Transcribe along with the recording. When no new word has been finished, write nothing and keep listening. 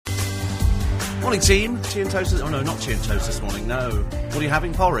Morning, team. Tea and toast. Oh, no, not tea and toast this morning, no. What are you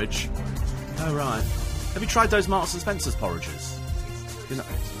having? Porridge? Oh, right. Have you tried those Marks and Spencer's porridges?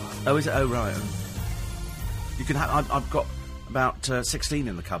 Oh, is it? Oh, right. You can have... I've got about 16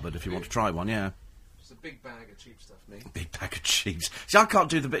 in the cupboard if you want to try one, yeah. Just a big bag of cheap stuff, me. Big bag of cheese. See, I can't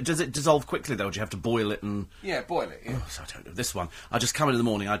do the bit... Does it dissolve quickly, though, or do you have to boil it and... Yeah, boil it, yeah. Oh, so I don't know. This one, I just come in the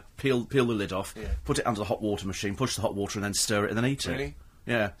morning, I peel the lid off, Yeah. put it under the hot water machine, push the hot water and then stir it and then eat it. Really?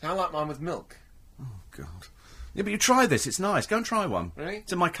 Yeah. I like mine with milk. Oh, God. Yeah, but you try this, it's nice. Go and try one. Really?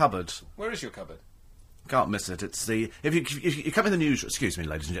 It's in my cupboard. Where is your cupboard? Can't miss it. It's the... If you come in the news... Excuse me,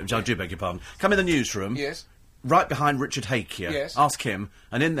 ladies and gentlemen, I do beg your pardon. Come in the newsroom. Yes. Right behind Richard Hake here. Yes. Ask him,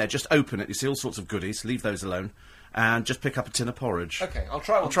 and in there, just open it. You see all sorts of goodies. Leave those alone. And just pick up a tin of porridge. Okay, I'll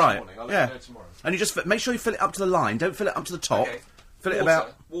try one I'll try this morning. it. I'll yeah. let you know tomorrow. And you just... Make sure you fill it up to the line. Don't fill it up to the top. Okay. Fill it Water.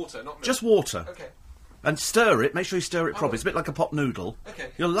 about... Water, not milk. Just water. Okay. And stir it. Make sure you stir it properly. will. It's a bit like a pot noodle. Okay.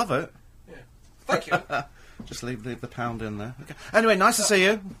 You'll love it. Yeah. Thank you. Just leave the pound in there. Okay. Anyway, nice to see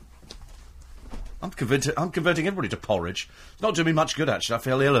you. I'm converting everybody to porridge. It's not doing me much good, actually. I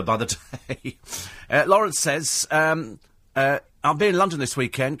feel iller by the day. Lawrence says, I'll be in London this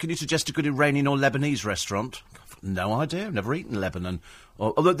weekend. Can you suggest a good Iranian or Lebanese restaurant? I've no idea. I've never eaten Lebanon.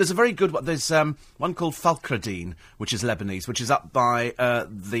 Although there's a very good one. There's one called Falkradeen, which is Lebanese, which is up by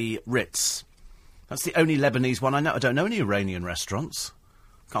the Ritz. That's the only Lebanese one I know. I don't know any Iranian restaurants.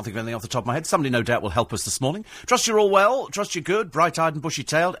 Can't think of anything off the top of my head. Somebody, no doubt, will help us this morning. Trust you're all well. Trust you're good, bright-eyed and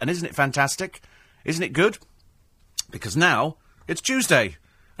bushy-tailed. And isn't it fantastic? Isn't it good? Because now it's Tuesday,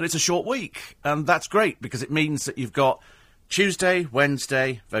 and it's a short week. And that's great, because it means that you've got Tuesday,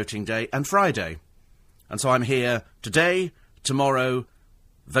 Wednesday, voting day, and Friday. And so I'm here today, tomorrow,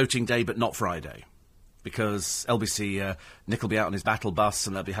 voting day, but not Friday. Because LBC, Nick will be out on his battle bus,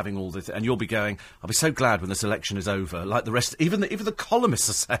 and they'll be having all this, and you'll be going, I'll be so glad when this election is over. Like the rest, even the columnists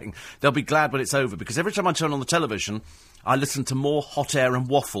are saying, they'll be glad when it's over, because every time I turn on the television, I listen to more hot air and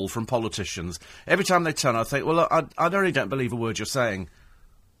waffle from politicians. Every time they turn, I think, well, I really don't believe a word you're saying.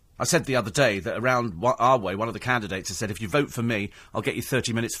 I said the other day that around our way, one of the candidates has said, if you vote for me, I'll get you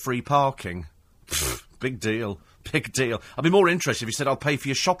 30 minutes free parking. Big deal. Big deal. I'd be more interested if you said, I'll pay for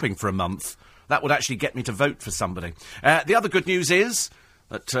your shopping for a month. That would actually get me to vote for somebody. The other good news is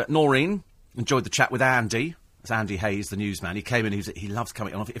that Noreen enjoyed the chat with Andy. It's Andy Hayes, the newsman. He came in, he loves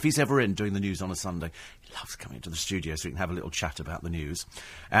coming on. If he's ever in doing the news on a Sunday, he loves coming into the studio so we can have a little chat about the news.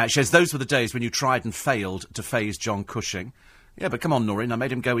 She says, those were the days when you tried and failed to faze John Cushing. Yeah, but come on, Noreen, I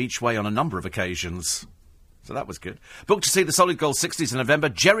made him go each way on a number of occasions. So that was good. Booked to see the Solid Gold 60s in November.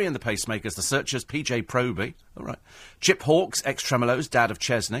 Jerry and the Pacemakers, The Searchers, PJ Proby. All right. Chip Hawkes, ex-Tremolos, dad of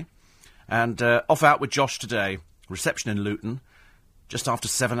Chesney. And off out with Josh today. Reception in Luton. Just after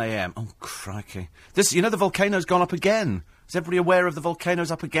 7 a.m. Oh, crikey. The volcano's gone up again. Is everybody aware of the volcano's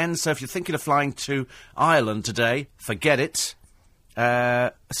up again? So if you're thinking of flying to Ireland today, forget it.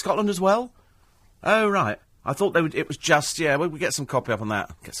 Scotland as well? Oh, right. I thought it was just, we'll get some copy up on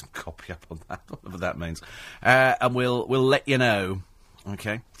that. Get some copy up on that, whatever that means. And we'll let you know,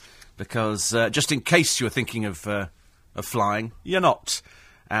 okay? Because just in case you were thinking of flying, you're not.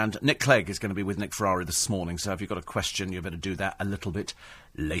 And Nick Clegg is going to be with Nick Ferrari this morning, so if you've got a question, you better do that a little bit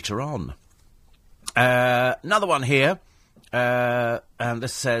later on. Another one here, and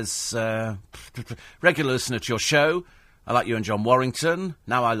this says, regular listener to your show. I like you and John Warrington.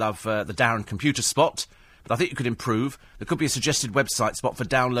 Now I love the Darren computer spot, but I think you could improve. There could be a suggested website spot for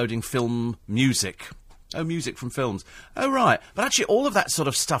downloading film music. Oh, music from films. Oh, right. But actually, all of that sort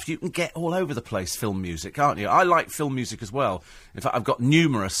of stuff, you can get all over the place, film music, can't you? I like film music as well. In fact, I've got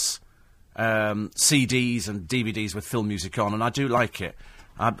numerous CDs and DVDs with film music on, and I do like it.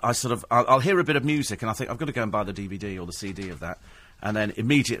 I'll hear a bit of music, and I think I've got to go and buy the DVD or the CD of that. And then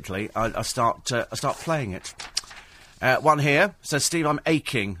immediately, I start playing it. One here says, Steve, I'm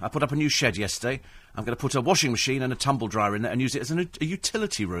aching. I put up a new shed yesterday. I'm going to put a washing machine and a tumble dryer in there and use it as a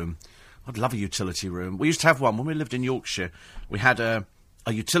utility room. I'd love a utility room. We used to have one when we lived in Yorkshire. We had a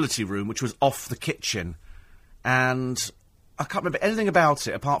utility room which was off the kitchen, and I can't remember anything about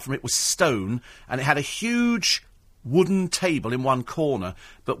it apart from it was stone, and it had a huge wooden table in one corner,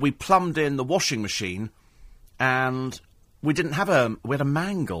 but we plumbed in the washing machine, and we didn't have we had a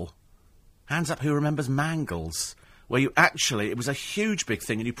mangle. Hands up who remembers mangles? Where you actually, it was a huge big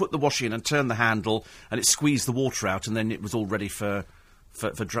thing, and you put the washing in and turn the handle, and it squeezed the water out, and then it was all ready for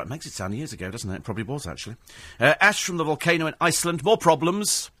makes it sound years ago, doesn't it? It probably was, actually. Ash from the volcano in Iceland. More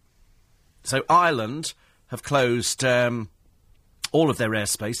problems. So Ireland have closed all of their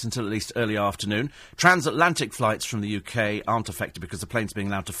airspace until at least early afternoon. Transatlantic flights from the UK aren't affected because the plane's being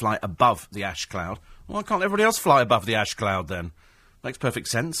allowed to fly above the ash cloud. Why can't everybody else fly above the ash cloud, then? Makes perfect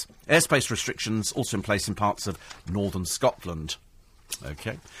sense. Airspace restrictions also in place in parts of northern Scotland.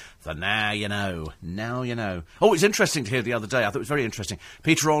 OK. So now you know. Now you know. Oh, it's interesting to hear the other day. I thought it was very interesting.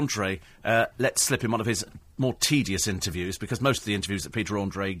 Peter Andre let slip in one of his more tedious interviews, because most of the interviews that Peter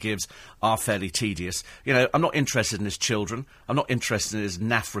Andre gives are fairly tedious. You know, I'm not interested in his children. I'm not interested in his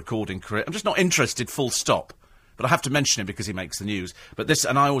naff recording career. I'm just not interested, full stop. But I have to mention him because he makes the news. But this,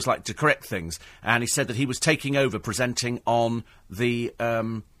 and I always like to correct things. And he said that he was taking over presenting on the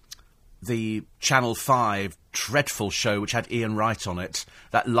Channel 5 dreadful show which had Ian Wright on it.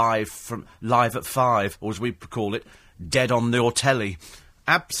 That Live at 5, or as we call it, Dead on Your Telly.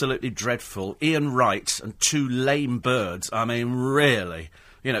 Absolutely dreadful. Ian Wright and two lame birds. I mean, really.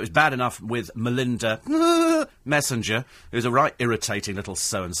 You know, it was bad enough with Melinda Messenger, who's a right irritating little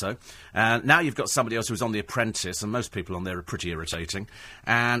so-and-so. And now you've got somebody else who's on The Apprentice, and most people on there are pretty irritating.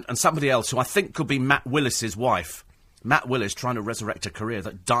 And somebody else who I think could be Matt Willis's wife. Matt Willis trying to resurrect a career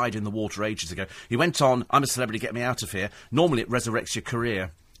that died in the water ages ago. He went on, I'm a Celebrity, Get Me Out of Here. Normally it resurrects your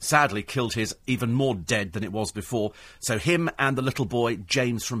career. Sadly, killed his even more dead than it was before. So him and the little boy,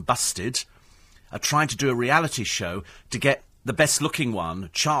 James from Busted, are trying to do a reality show to get the best-looking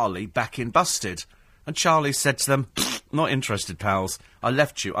one, Charlie, back in Busted. And Charlie said to them, not interested, pals. I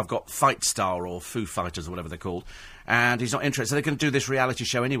left you. I've got Fight Star or Foo Fighters or whatever they're called. And he's not interested. So they're going to do this reality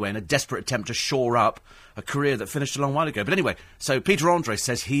show anyway in a desperate attempt to shore up a career that finished a long while ago. But anyway, so Peter Andre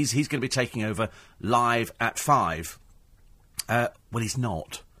says he's going to be taking over Live at 5. Well, he's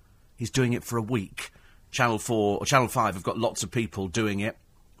not. He's doing it for a week. Channel 4 or Channel 5 have got lots of people doing it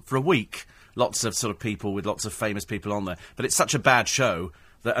for a week. Lots of sort of people with lots of famous people on there. But it's such a bad show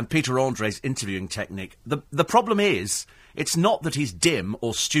that, and Peter Andre's interviewing technique, the problem is, it's not that he's dim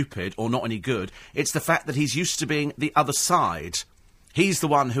or stupid or not any good. It's the fact that he's used to being the other side. He's the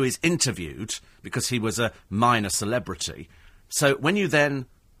one who is interviewed because he was a minor celebrity. So when you then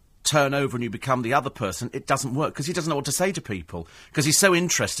turn over and you become the other person, it doesn't work because he doesn't know what to say to people because he's so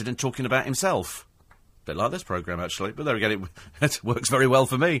interested in talking about himself. A bit like this programme, actually, but there again, it works very well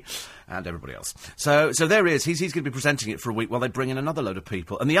for me and everybody else. So there he is. He's going to be presenting it for a week while they bring in another load of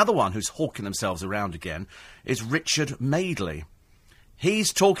people. And the other one who's hawking themselves around again is Richard Madeley.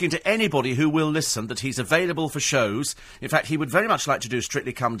 He's talking to anybody who will listen that he's available for shows. In fact, he would very much like to do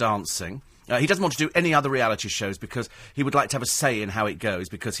Strictly Come Dancing. He doesn't want to do any other reality shows because he would like to have a say in how it goes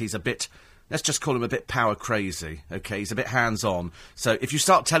because he's a bit... Let's just call him a bit power crazy, OK? He's a bit hands-on. So if you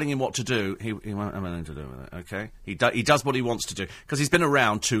start telling him what to do, he won't have anything to do with it, OK? He does what he wants to do, because he's been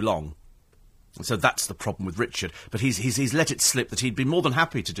around too long. So that's the problem with Richard. But he's let it slip that he'd be more than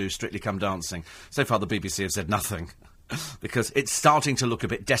happy to do Strictly Come Dancing. So far the BBC have said nothing. Because it's starting to look a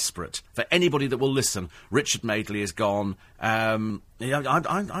bit desperate. For anybody that will listen, Richard Madeley is gone. I'd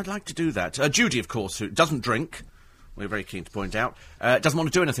like to do that. Judy, of course, who doesn't drink... We're very keen to point out, doesn't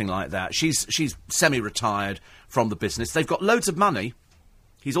want to do anything like that. She's semi-retired from the business. They've got loads of money.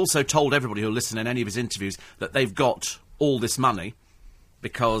 He's also told everybody who'll listen in any of his interviews that they've got all this money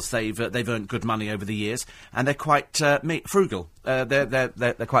because they've earned good money over the years, and they're quite frugal.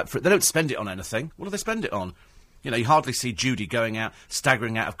 They're quite they don't spend it on anything. What do they spend it on? You know, you hardly see Judy going out,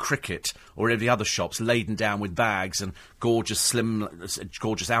 staggering out of Cricket or any of the other shops, laden down with bags and gorgeous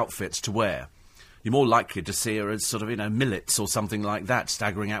outfits to wear. You're more likely to see her as sort of, Millets or something like that,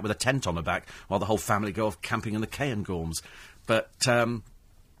 staggering out with a tent on her back while the whole family go off camping in the Cairngorms. But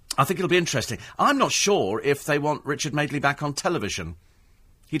I think it'll be interesting. I'm not sure if they want Richard Madeley back on television.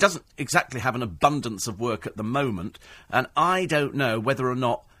 He doesn't exactly have an abundance of work at the moment, and I don't know whether or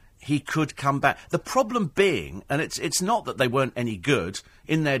not he could come back. The problem being, and it's not that they weren't any good.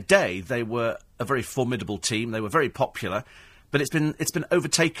 In their day, they were a very formidable team. They were very popular. But it's been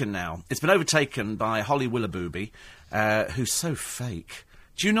overtaken now. It's been overtaken by Holly Willoughby, who's so fake.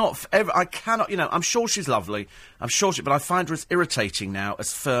 Do you not ever... I cannot... I'm sure she's lovely. But I find her as irritating now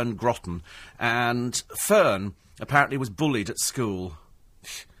as Fern Groton. And Fern apparently was bullied at school.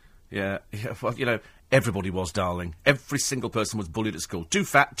 Yeah, well, everybody was, darling. Every single person was bullied at school. Too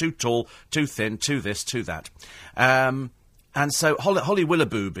fat, too tall, too thin, too this, too that. And so Holly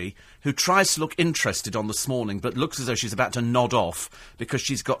Willoughby, who tries to look interested on This Morning, but looks as though she's about to nod off because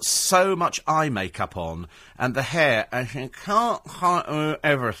she's got so much eye makeup on and the hair, and she can't do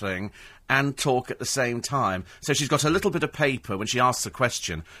everything and talk at the same time. So she's got a little bit of paper when she asks a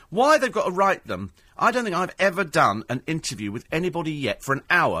question. Why they've got to write them? I don't think I've ever done an interview with anybody yet for an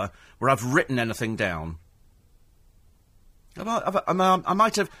hour where I've written anything down. I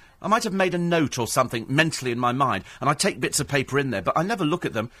might have made a note or something mentally in my mind, and I take bits of paper in there, but I never look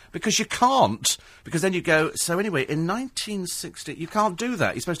at them, because you can't. Because then you go, so anyway, in 1960... You can't do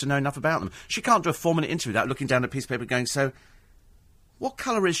that. You're supposed to know enough about them. She can't do a 4-minute interview without looking down at a piece of paper going, so... what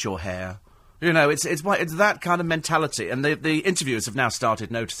colour is your hair? You know, it's that kind of mentality. And the interviewers have now started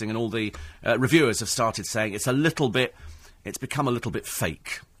noticing, and all the reviewers have started saying it's become a little bit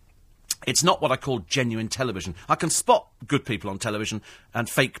fake. It's not what I call genuine television. I can spot good people on television and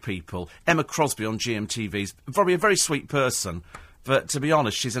fake people. Emma Crosby on GMTV's probably a very sweet person, but to be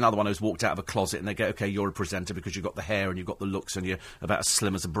honest, she's another one who's walked out of a closet and they go, OK, you're a presenter because you've got the hair and you've got the looks and you're about as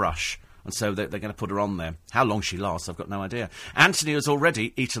slim as a brush. And so they're going to put her on there. How long she lasts, I've got no idea. Anthony has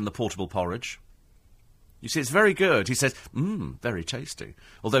already eaten the portable porridge. You see, it's very good. He says, very tasty.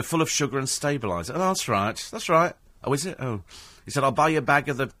 Although full of sugar and stabiliser. Oh, that's right. Oh, is it? Oh. He said, I'll buy you a bag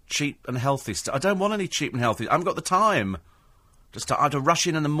of the cheap and healthy stuff. I don't want any cheap and healthy. I haven't got the time. I had to rush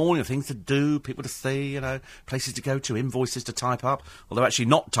in the morning, things to do, people to see, you know, places to go to, invoices to type up. Although actually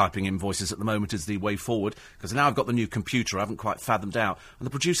not typing invoices at the moment is the way forward, because now I've got the new computer I haven't quite fathomed out. And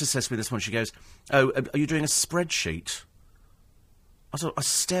the producer says to me this one, she goes, oh, are you doing a spreadsheet? I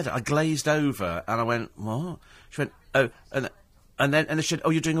stared at her, I glazed over, and I went, what? She went, oh, and then she said,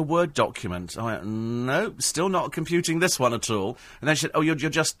 oh, you're doing a Word document. I went, no, still not computing this one at all. And then she said, oh, you're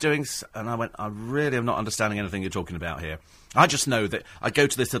just doing... And I went, I really am not understanding anything you're talking about here. I just know that I go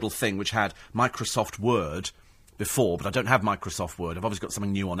to this little thing which had Microsoft Word before, but I don't have Microsoft Word. I've obviously got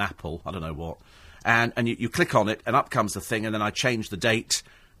something new on Apple, I don't know what. And you click on it, and up comes the thing, and then I change the date.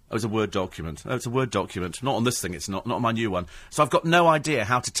 Oh, it's a Word document. Oh, it's a Word document. Not on this thing, it's not on my new one. So I've got no idea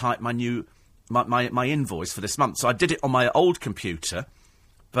how to type my new... My invoice for this month. So I did it on my old computer,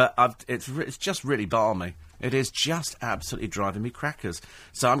 but it's just really balmy. It is just absolutely driving me crackers.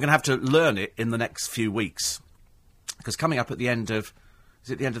 So I'm going to have to learn it in the next few weeks. Because coming up at the end of...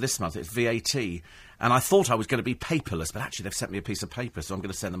 Is it the end of this month? It's VAT. And I thought I was going to be paperless, but actually they've sent me a piece of paper, so I'm going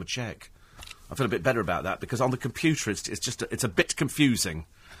to send them a cheque. I feel a bit better about that, because on the computer it's a bit confusing.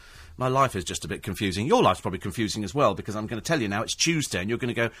 My life is just a bit confusing. Your life's probably confusing as well, because I'm going to tell you now it's Tuesday, and you're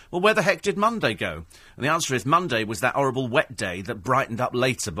going to go, well, where the heck did Monday go? And the answer is Monday was that horrible wet day that brightened up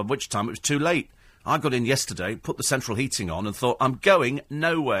later, by which time it was too late. I got in yesterday, put the central heating on, and thought, I'm going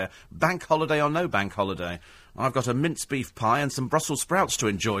nowhere. Bank holiday or no bank holiday. I've got a mince beef pie and some Brussels sprouts to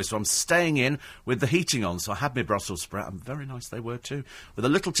enjoy, so I'm staying in with the heating on. So I had my Brussels sprout, and very nice they were too, with a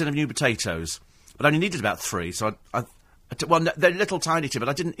little tin of new potatoes. But I only needed about 3, so well, they're little tiny tin, but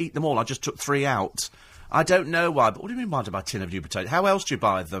I didn't eat them all. I just took 3 out. I don't know why, but what do you mean why do I buy a tin of new potatoes? How else do you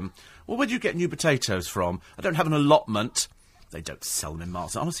buy them? Well, where do you get new potatoes from? I don't have an allotment. They don't sell them in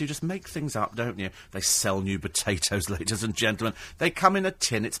Mars. Honestly, you just make things up, don't you? They sell new potatoes, ladies and gentlemen. They come in a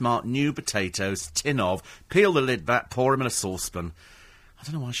tin. It's marked new potatoes, tin of. Peel the lid back, pour them in a saucepan. I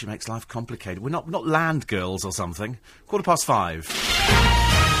don't know why she makes life complicated. We're not land girls or something. 5:15.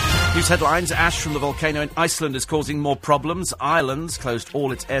 News headlines. Ash from the volcano in Iceland is causing more problems. Ireland's closed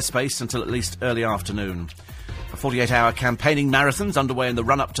all its airspace until at least early afternoon. A 48-hour campaigning marathon's underway in the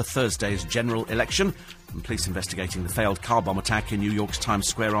run-up to Thursday's general election. And police investigating the failed car bomb attack in New York's Times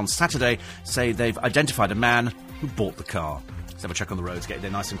Square on Saturday say they've identified a man who bought the car. Let's have a check on the roads, get there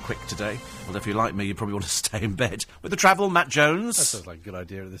nice and quick today. Although if you're like me, you probably want to stay in bed. With the travel, Matt Jones. That sounds like a good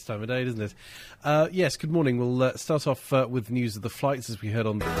idea at this time of day, doesn't it? Yes, good morning. We'll start off with news of the flights, as we heard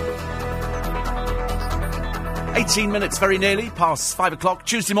on... 18 minutes, very nearly, past 5 o'clock.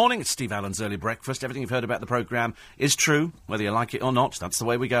 Tuesday morning, it's Steve Allen's Early Breakfast. Everything you've heard about the programme is true, whether you like it or not. That's the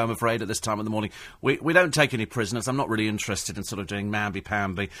way we go, I'm afraid, at this time of the morning. We don't take any prisoners. I'm not really interested in sort of doing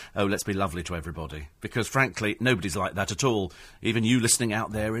mamby-pamby, oh, let's be lovely to everybody. Because, frankly, nobody's like that at all. Even you listening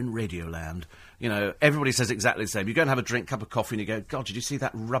out there in Radioland. You know, everybody says exactly the same. You go and have a drink, cup of coffee, and you go, God, did you see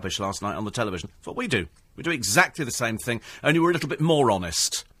that rubbish last night on the television? That's what we do. We do exactly the same thing, only we're a little bit more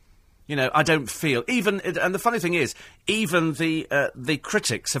honest. You know, I don't feel... And the funny thing is, even the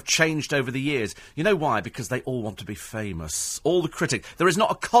critics have changed over the years. You know why? Because they all want to be famous. All the critics. There is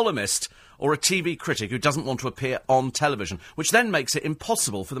not a columnist or a TV critic who doesn't want to appear on television, which then makes it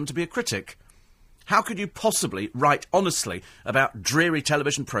impossible for them to be a critic. How could you possibly write honestly about dreary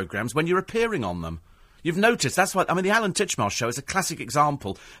television programmes when you're appearing on them? You've noticed, that's why... I mean, the Alan Titchmarsh show is a classic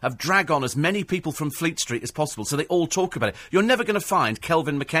example of drag on as many people from Fleet Street as possible so they all talk about it. You're never going to find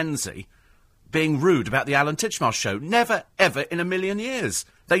Kelvin Mackenzie being rude about the Alan Titchmarsh show. Never, ever in a million years.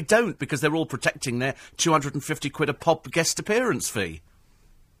 They don't, because they're all protecting their 250 quid a pop guest appearance fee.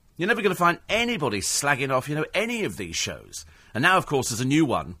 You're never going to find anybody slagging off, you know, any of these shows. And now, of course, there's a new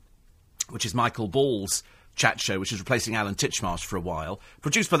one, which is Michael Ball's chat show, which is replacing Alan Titchmarsh for a while.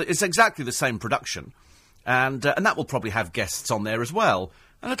 Produced by... It's exactly the same production. And that will probably have guests on there as well.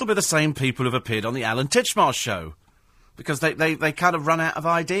 And it'll be the same people who've appeared on the Alan Titchmarsh show. Because they kind of run out of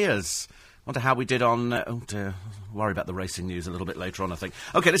ideas. Wonder how we did on... oh, dear. Worry about the racing news a little bit later on, I think.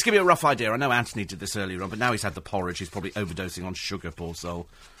 OK, let's give you a rough idea. I know Anthony did this earlier on, but now he's had the porridge. He's probably overdosing on sugar, poor soul.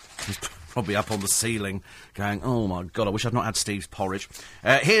 He's probably up on the ceiling going, oh, my God, I wish I'd not had Steve's porridge.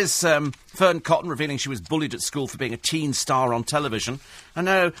 Here's Fern Cotton revealing she was bullied at school for being a teen star on television. I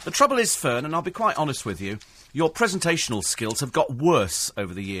know, the trouble is, Fern, and I'll be quite honest with you, your presentational skills have got worse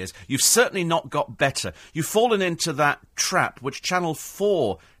over the years. You've certainly not got better. You've fallen into that trap which Channel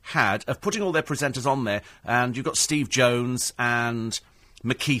 4 had of putting all their presenters on there, and you've got Steve Jones and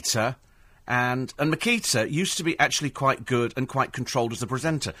Makita, and Makita used to be actually quite good and quite controlled as a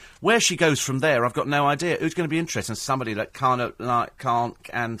presenter. Where she goes from there, I've got no idea. Who's going to be interested in somebody that can't,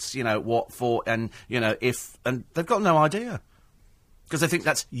 and, you know, what for, and, you know, if, and they've got no idea. Because they think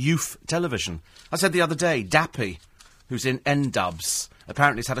that's youth television. I said the other day, Dappy, who's in N-Dubs,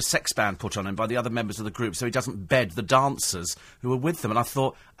 apparently has had a sex ban put on him by the other members of the group so he doesn't bed the dancers who are with them. And I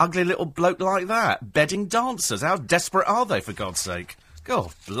thought, ugly little bloke like that, bedding dancers, how desperate are they, for God's sake?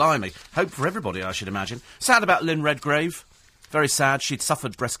 God, blimey. Hope for everybody, I should imagine. Sad about Lynn Redgrave. Very sad. She'd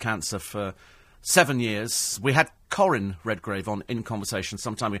suffered breast cancer for 7 years. We had Corin Redgrave on In Conversation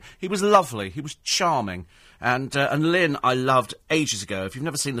some time ago. He was lovely. He was charming. And Lynn I loved ages ago. If you've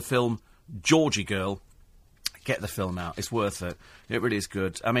never seen the film Georgie Girl, get the film out. It's worth it. It really is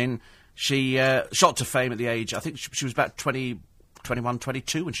good. I mean, she shot to fame at the age, I think she was about 21,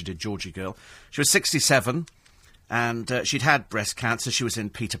 22 when she did Georgie Girl. She was 67. And she'd had breast cancer. She was in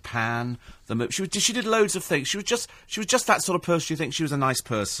Peter Pan. She did loads of things. She was just that sort of person. You think she was a nice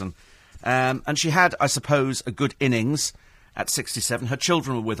person, and she had, I suppose, a good innings at 67. Her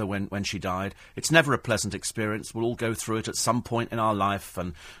children were with her when she died. It's never a pleasant experience. We'll all go through it at some point in our life,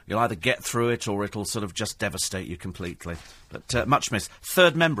 and you'll either get through it or it'll sort of just devastate you completely. But much missed.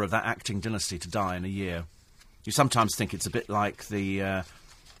 Third member of that acting dynasty to die in a year. You sometimes think it's a bit like the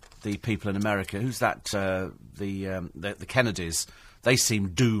people in America. Who's that? The Kennedys. They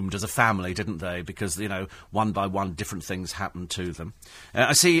seemed doomed as a family, didn't they? Because, you know, one by one, different things happened to them.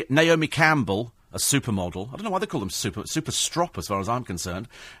 I see Naomi Campbell, a supermodel. I don't know why they call them super strop, as far as I'm concerned.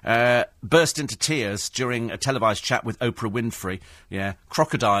 Burst into tears during a televised chat with Oprah Winfrey. Yeah,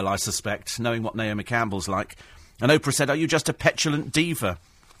 crocodile, I suspect, knowing what Naomi Campbell's like. And Oprah said, "Are you just a petulant diva?"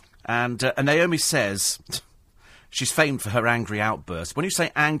 And Naomi says... She's famed for her angry outbursts. When you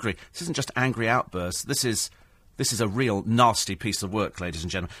say angry, this isn't just angry outbursts. This is a real nasty piece of work, ladies and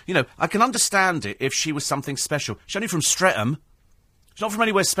gentlemen. You know, I can understand it if she was something special. She's only from Streatham. She's not from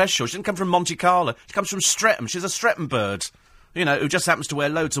anywhere special. She didn't come from Monte Carlo. She comes from Streatham. She's a Streatham bird, you know, who just happens to wear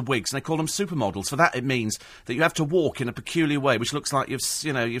loads of wigs, and they call them supermodels. For that, it means that you have to walk in a peculiar way, which looks like you're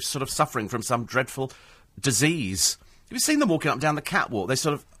sort of suffering from some dreadful disease. Have you seen them walking up and down the catwalk? They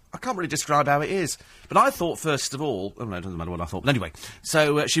sort of... I can't really describe how it is. But I thought, first of all... Oh, no, it doesn't matter what I thought. But anyway,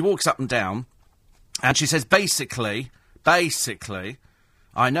 so she walks up and down, and she says, basically,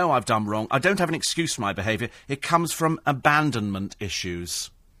 I know I've done wrong. I don't have an excuse for my behaviour. It comes from abandonment issues.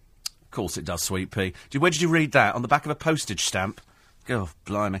 Of course it does, Sweet Pea. Where did you read that? On the back of a postage stamp? Oh,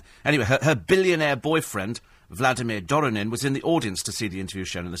 blimey. Anyway, her billionaire boyfriend... Vladimir Doronin was in the audience to see the interview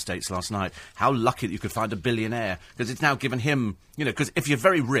shown in the States last night. How lucky that you could find a billionaire, because it's now given him, you know, because if you're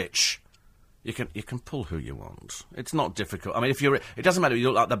very rich, you can pull who you want. It's not difficult. I mean, it doesn't matter if you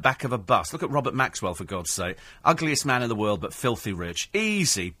look like the back of a bus. Look at Robert Maxwell, for God's sake. Ugliest man in the world, but filthy rich.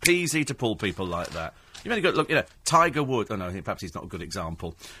 Easy peasy to pull people like that. You've only got to look, you know, Tiger Woods. Oh, no, perhaps he's not a good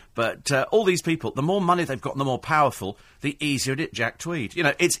example. But all these people, the more money they've got and the more powerful, the easier it is. Jack Tweed. You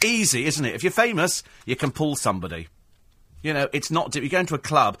know, it's easy, isn't it? If you're famous, you can pull somebody. You know, it's not... You go into a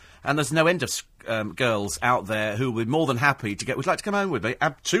club and there's no end of girls out there who would be more than happy to would like to come home with me.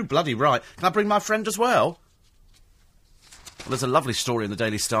 Too bloody right. Can I bring my friend as well? Well, there's a lovely story in the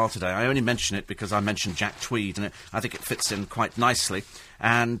Daily Star today. I only mention it because I mentioned Jack Tweed, and I think it fits in quite nicely.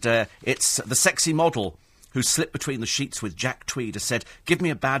 And it's the sexy model who slipped between the sheets with Jack Tweed has said, "Give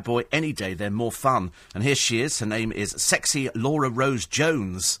me a bad boy any day, they're more fun." And here she is. Her name is Sexy Laura Rose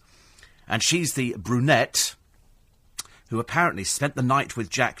Jones. And she's the brunette who apparently spent the night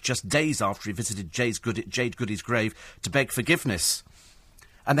with Jack just days after he visited Jade Goody's grave to beg forgiveness.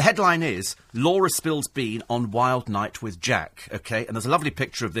 And the headline is, Laura spills bean on wild night with Jack, OK? And there's a lovely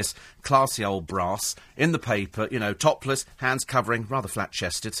picture of this classy old brass in the paper, you know, topless, hands covering, rather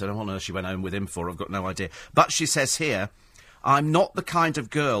flat-chested, so I don't know what she went home with him for, I've got no idea. But she says here, "I'm not the kind of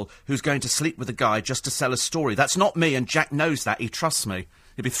girl who's going to sleep with a guy just to sell a story. That's not me, and Jack knows that. He trusts me."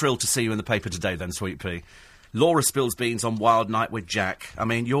 He'd be thrilled to see you in the paper today then, Sweet Pea. Laura spills beans on wild night with Jack. I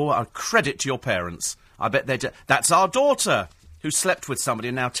mean, you're a credit to your parents. I bet that's our daughter who slept with somebody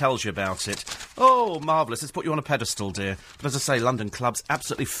and now tells you about it. Oh, marvellous. Let's put you on a pedestal, dear. But as I say, London clubs,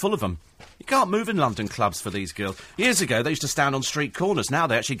 absolutely full of them. You can't move in London clubs for these girls. Years ago, they used to stand on street corners. Now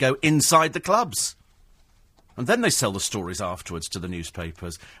they actually go inside the clubs. And then they sell the stories afterwards to the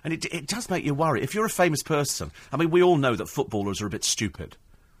newspapers. And it does make you worry. If you're a famous person, I mean, we all know that footballers are a bit stupid.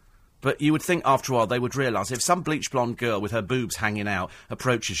 But you would think after a while they would realise if some bleach blonde girl with her boobs hanging out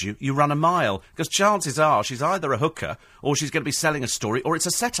approaches you, you run a mile. Because chances are she's either a hooker or she's going to be selling a story or it's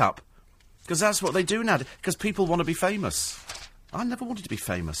a setup. Because that's what they do now. Because people want to be famous. I never wanted to be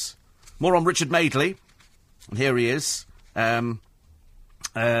famous. More on Richard Madeley. And here he is. There's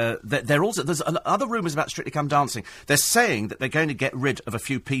other rumours about Strictly Come Dancing. They're saying that they're going to get rid of a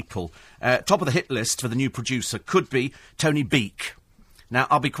few people. Top of the hit list for the new producer could be Tony Beak. Now,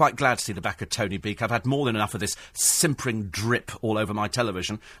 I'll be quite glad to see the back of Tony Beak. I've had more than enough of this simpering drip all over my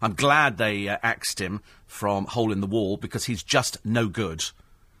television. I'm glad they axed him from Hole in the Wall, because he's just no good.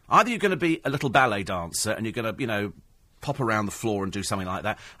 Either you're going to be a little ballet dancer and you're going to, pop around the floor and do something like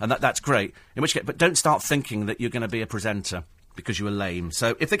that, and that's great. In which case, but don't start thinking that you're going to be a presenter, because you were lame.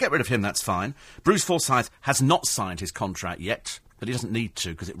 So if they get rid of him, that's fine. Bruce Forsyth has not signed his contract yet, but he doesn't need to,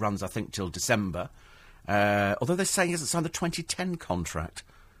 because it runs, I think, till December. Although they're saying he hasn't signed the 2010 contract.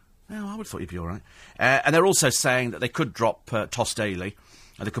 Oh, I would have thought he'd be all right. And they're also saying that they could drop Toss Daly,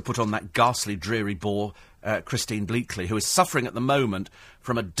 and they could put on that ghastly, dreary bore, Christine Bleakley, who is suffering at the moment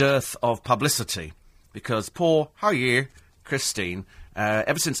from a dearth of publicity. Because poor, how are you, Christine,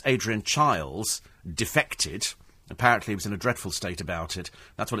 ever since Adrian Chiles defected, apparently he was in a dreadful state about it.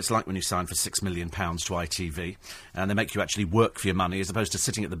 That's what it's like when you sign for £6 million to ITV, and they make you actually work for your money as opposed to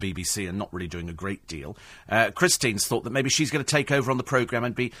sitting at the BBC and not really doing a great deal. Christine's thought that maybe she's going to take over on the programme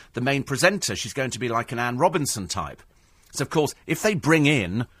and be the main presenter. She's going to be like an Anne Robinson type. So, of course, if they bring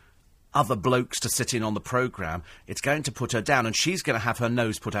in other blokes to sit in on the programme, it's going to put her down, and she's going to have her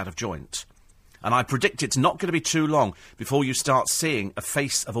nose put out of joint. And I predict it's not going to be too long before you start seeing a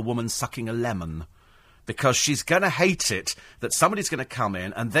face of a woman sucking a lemon. Because she's going to hate it that somebody's going to come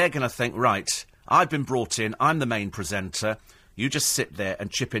in and they're going to think, right, I've been brought in, I'm the main presenter, you just sit there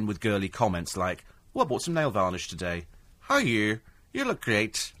and chip in with girly comments like, well, I bought some nail varnish today. How are you? You look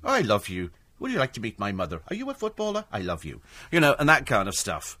great. I love you. Would you like to meet my mother? Are you a footballer? I love you. And that kind of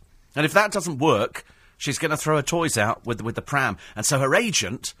stuff. And if that doesn't work, she's going to throw her toys out with the pram. And so her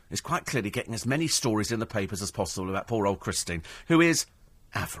agent is quite clearly getting as many stories in the papers as possible about poor old Christine, who is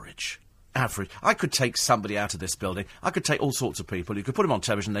average. I could take somebody out of this building. I could take all sorts of people. You could put them on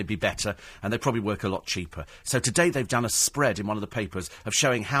television, they'd be better, and they'd probably work a lot cheaper. So today they've done a spread in one of the papers of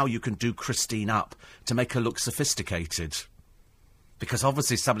showing how you can do Christine up to make her look sophisticated. Because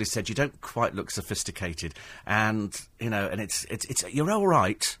obviously somebody said you don't quite look sophisticated, and, and it's you're all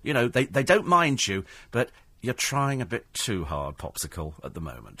right. They don't mind you, but you're trying a bit too hard, Popsicle, at the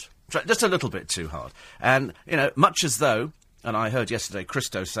moment. Just a little bit too hard. And, much as though... And I heard yesterday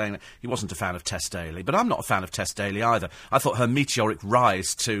Christo saying that he wasn't a fan of Tess Daly, but I'm not a fan of Tess Daly either. I thought her meteoric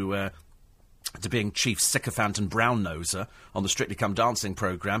rise to being chief sycophant and brown-noser on the Strictly Come Dancing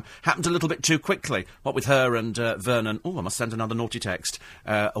programme happened a little bit too quickly. What with her and Vernon, I must send another naughty text,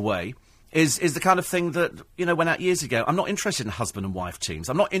 away, is the kind of thing that, went out years ago. I'm not interested in husband and wife teams.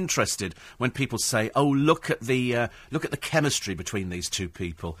 I'm not interested when people say, oh, look at the chemistry between these two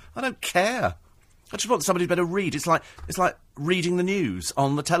people. I don't care. I just want somebody to better read. It's like reading the news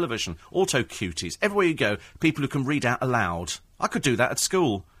on the television. Auto-cuties. Everywhere you go, people who can read out aloud. I could do that at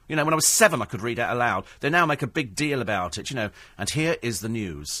school. When I was 7, I could read out aloud. They now make a big deal about it, And here is the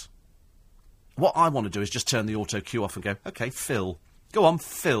news. What I want to do is just turn the auto-cue off and go, OK, Phil. Go on,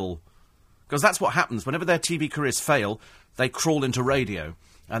 Phil. Because that's what happens. Whenever their TV careers fail, they crawl into radio.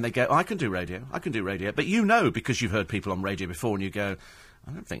 And they go, I can do radio. But because you've heard people on radio before, and you go,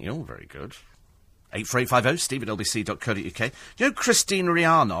 I don't think you're very good. 84850, steve@lbc.co.uk. Christina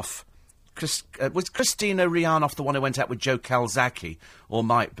Rianoff? Was Christina Rianoff the one who went out with Joe Calzaghe? Or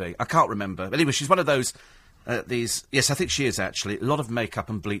might be. I can't remember. But anyway, she's one of those, yes, I think she is, actually. A lot of makeup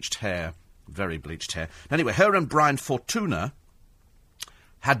and bleached hair. Very bleached hair. Anyway, her and Brian Fortuna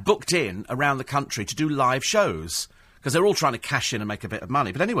had booked in around the country to do live shows. Because they're all trying to cash in and make a bit of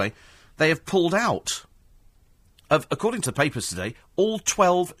money. But anyway, they have pulled out of, according to the papers today, all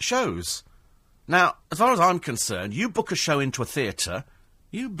 12 shows. Now, as far as I'm concerned, you book a show into a theatre,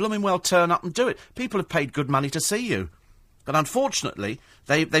 you blooming well turn up and do it. People have paid good money to see you. But unfortunately,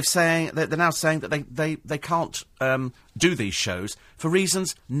 they're now saying that they can't do these shows for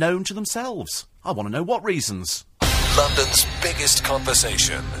reasons known to themselves. I want to know what reasons. London's biggest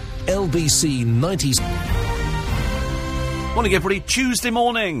conversation. LBC 90s. Morning, everybody. Tuesday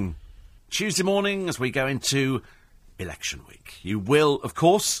morning as we go into election week. You will, of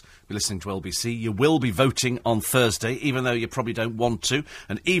course, be listening to LBC. You will be voting on Thursday, even though you probably don't want to,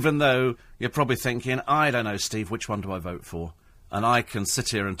 and even though you're probably thinking, I don't know, Steve, which one do I vote for? And I can sit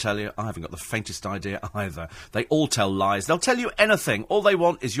here and tell you, I haven't got the faintest idea either. They all tell lies. They'll tell you anything. All they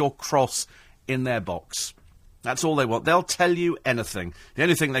want is your cross in their box. That's all they want. They'll tell you anything. The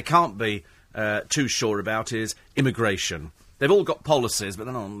only thing they can't be too sure about is immigration. They've all got policies, but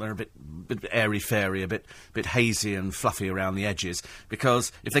they're a bit airy-fairy, a bit hazy and fluffy around the edges.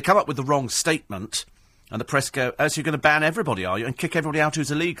 Because if they come up with the wrong statement, and the press go, oh, so you're going to ban everybody, are you, and kick everybody out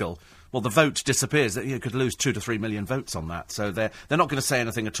who's illegal? Well, the vote disappears. You could lose 2 to 3 million votes on that. So they're not going to say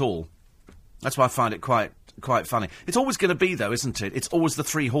anything at all. That's why I find it quite funny. It's always going to be, though, isn't it? It's always the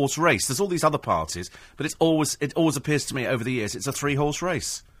 3-horse race. There's all these other parties, but it always appears to me over the years it's a 3-horse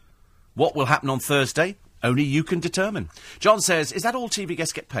race. What will happen on Thursday? Only you can determine. John says, is that all TV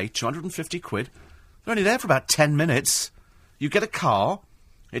guests get paid? 250 quid? They're only there for about 10 minutes. You get a car,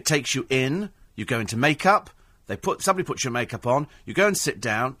 it takes you in, you go into makeup, somebody puts your makeup on, you go and sit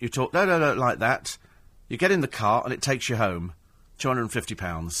down, you talk, no, like that. You get in the car and it takes you home.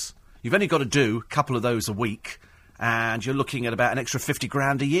 £250. You've only got to do a couple of those a week, and you're looking at about an extra 50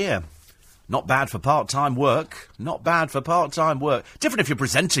 grand a year. Not bad for part-time work. Not bad for part-time work. Different if you're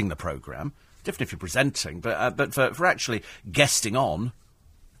presenting the programme. Different if you're presenting, but for actually guesting on,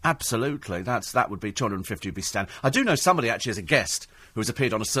 absolutely, that would be 250 would be standard. I do know somebody actually as a guest who has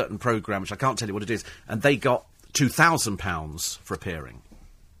appeared on a certain programme, which I can't tell you what it is, and they got £2,000 for appearing.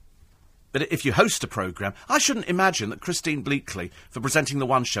 But if you host a programme, I shouldn't imagine that Christine Bleakley, for presenting the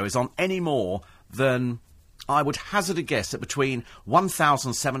One Show, is on any more than, I would hazard a guess, at between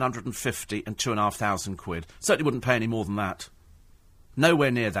 1,750 and 2,500 quid. Certainly wouldn't pay any more than that.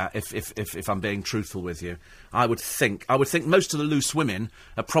 Nowhere near that, if I'm being truthful with you. I would think most of the loose women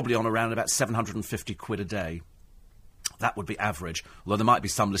are probably on around about 750 quid a day. That would be average. Although there might be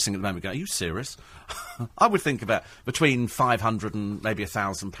some listening at the moment going, are you serious? I would think about between 500 and maybe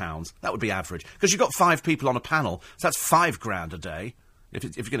 £1,000. That would be average. Because you've got 5 people on a panel, so that's 5 grand a day.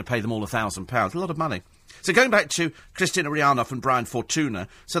 If you're going to pay them all £1,000, a lot of money. So going back to Christina Rianoff and Brian Fortuna,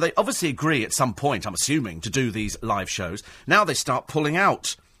 so they obviously agree at some point, I'm assuming, to do these live shows. Now they start pulling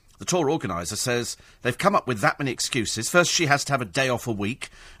out. The tour organiser says they've come up with that many excuses. First she has to have a day off a week,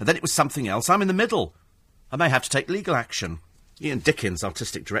 and then it was something else. I'm in the middle. I may have to take legal action. Ian Dickens,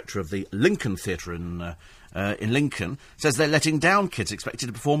 artistic director of the Lincoln Theatre in Lincoln, says they're letting down kids expected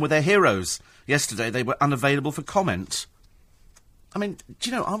to perform with their heroes. Yesterday they were unavailable for comment. I mean, do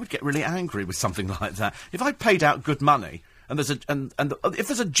you know, I would get really angry with something like that. If I paid out good money, and if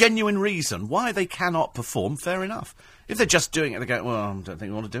there's a genuine reason why they cannot perform, fair enough. If they're just doing it, they go, well, I don't think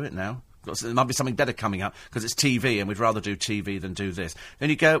we want to do it now. There might be something better coming up, because it's TV, and we'd rather do TV than do this. Then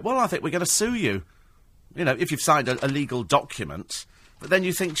you go, well, I think we're going to sue you. You know, if you've signed a legal document, but then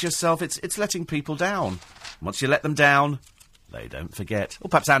you think to yourself, it's letting people down. Once you let them down, they don't forget. Or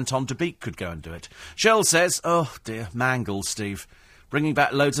perhaps Anton de Beek could go and do it. Cheryl says, oh dear, Mangles, Steve. Bringing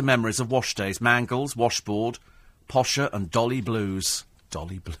back loads of memories of wash days. Mangles, Washboard, Posher and Dolly Blues.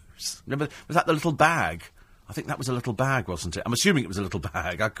 Dolly Blues. Remember, was that the little bag? I think that was a little bag, wasn't it? I'm assuming it was a little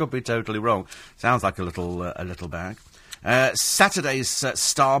bag. I could be totally wrong. Sounds like a little bag. Saturday's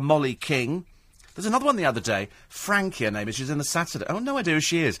star, Molly King. There's another one the other day. Frankie, her name is. She's in the Saturday. Oh, no idea who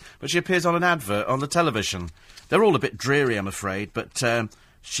she is. But she appears on an advert on the television. They're all a bit dreary, I'm afraid. But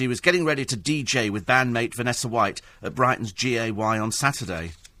she was getting ready to DJ with bandmate Vanessa White at Brighton's GAY on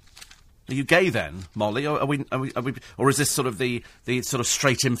Saturday. Are you gay then, Molly? Or are we, or is this sort of the sort of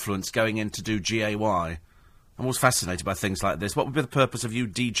straight influence going in to do GAY? I'm always fascinated by things like this. What would be the purpose of you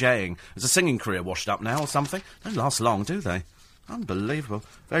DJing? Is a singing career washed up now or something? Don't last long, do they? Unbelievable.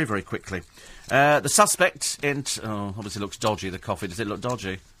 Very, very quickly. The suspect in... obviously looks dodgy, the coffee. Does it look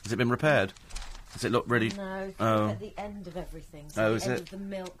dodgy? Has it been repaired? Does it look really... No, if you look at the end of everything. So is the end it? of the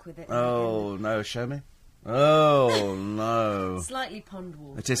milk with it. Oh, no, show me. Oh, no. Slightly pond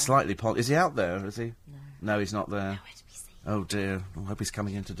water. It is slightly pond... Is he out there, is he? No. No, he's not there. Nowhere to be seen. Oh, dear. I hope he's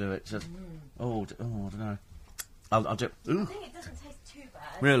coming in to do it. Just... I don't know. I'll do it. Ooh. I think it doesn't taste too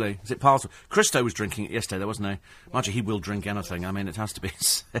bad. Really? Is it passable? Christo was drinking it yesterday, though, wasn't he? Mind you, he will drink anything. I mean, it has to be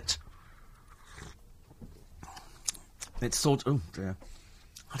said. It's sort of... Oh, dear.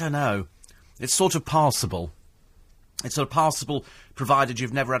 I don't know. It's sort of passable. It's sort of passable, provided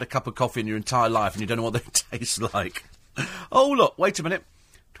you've never had a cup of coffee in your entire life and you don't know what they taste like. Oh, look, wait a minute.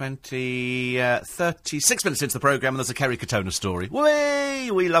 36 minutes into the programme and there's a Kerry Katona story.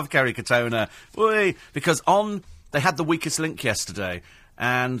 Whee! We love Kerry Katona. Whee! Because they had the Weakest Link yesterday,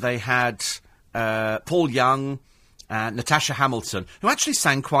 and they had Paul Young and Natasha Hamilton, who actually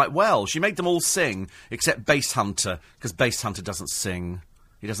sang quite well. She made them all sing, except Bass Hunter, because Bass Hunter doesn't sing.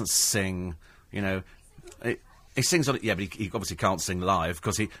 He doesn't sing, you know. He sings on it, yeah, but he obviously can't sing live,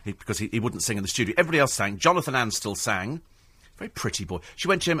 because he wouldn't sing in the studio. Everybody else sang. Jonathan Ansell sang. Very pretty boy. She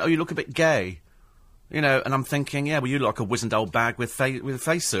went to him, "Oh, you look a bit gay." You know, and I'm thinking, yeah, well, you look like a wizened old bag with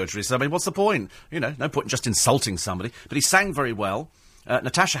face surgery, so, I mean, what's the point? You know, no point in just insulting somebody. But he sang very well.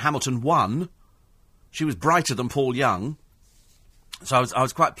 Natasha Hamilton won. She was brighter than Paul Young. So I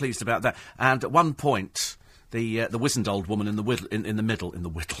was quite pleased about that. And at one point, the wizened old woman in the middle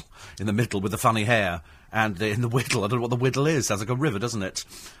with the funny hair, and in the whittle, I don't know what the whittle is, sounds like a river, doesn't it?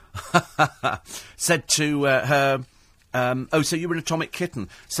 Said to her, "Oh, so you were an Atomic Kitten.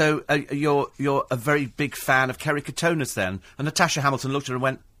 So you're a very big fan of Kerry Katonis then?" And Natasha Hamilton looked at her and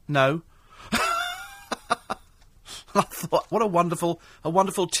went, "No." I thought, what a wonderful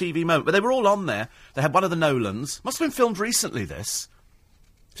TV moment. But they were all on there. They had one of the Nolans. Must have been filmed recently, this.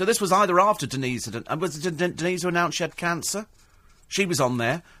 So this was either after Denise had... was it Denise who announced she had cancer? She was on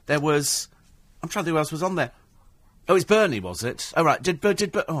there. There was... I'm trying to think who else was on there. Oh, it's Bernie, was it? Oh, right. Oh, I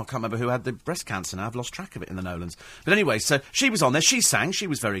can't remember who had the breast cancer now. I've lost track of it in the Nolans. But anyway, so she was on there. She sang. She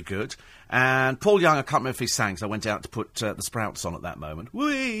was very good. And Paul Young, I can't remember if he sang, so I went out to put the Sprouts on at that moment.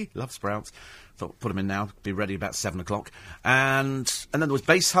 Whee! Love Sprouts. Thought, put them in now. Be ready about 7 o'clock. And then there was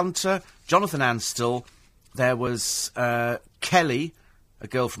Bass Hunter, Jonathan Ansell. There was Kelly, a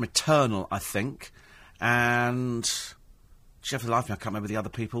girl from Eternal, I think. And... Chef of the Life, I can't remember who the other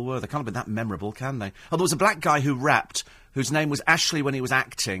people were. They can't have been that memorable, can they? Oh, there was a black guy who rapped, whose name was Ashley when he was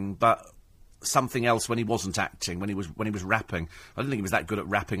acting, but something else when he wasn't acting, when he was rapping. I don't think he was that good at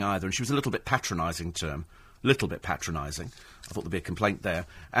rapping either, and she was a little bit patronising to him. Little bit patronising. I thought there'd be a complaint there.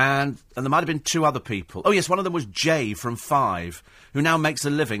 And there might have been 2 other people. Oh, yes, one of them was Jay from Five, who now makes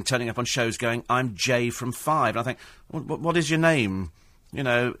a living turning up on shows going, "I'm Jay from Five." And I think, what is your name? You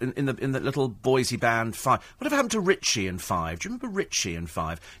know, in the little Boise band Five. Whatever happened to Richie in Five? Do you remember Richie in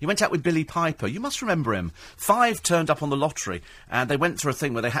Five? He went out with Billy Piper. You must remember him. Five turned up on the lottery, and they went through a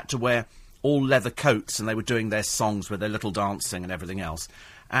thing where they had to wear all leather coats, and they were doing their songs with their little dancing and everything else.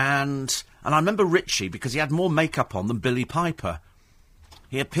 And I remember Richie because he had more makeup on than Billy Piper.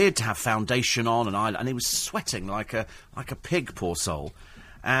 He appeared to have foundation on and he was sweating like a pig, poor soul.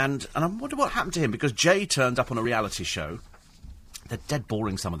 And I wonder what happened to him, because Jay turned up on a reality show. They're dead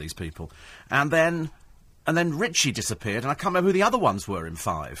boring, some of these people. And then Richie disappeared, and I can't remember who the other ones were in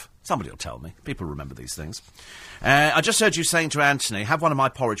Five. Somebody will tell me. People remember these things. I just heard you saying to Anthony, "Have one of my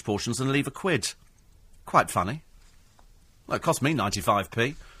porridge portions and leave a £1." Quite funny. Well, it cost me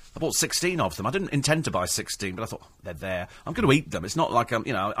 95p. I bought 16 of them. I didn't intend to buy 16, but I thought, they're there. I'm going to eat them. It's not like,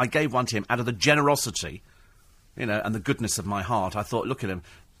 you know, I gave one to him out of the generosity, you know, and the goodness of my heart. I thought, look at him.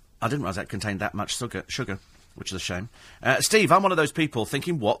 I didn't realise that contained that much sugar, which is a shame. Steve, I'm one of those people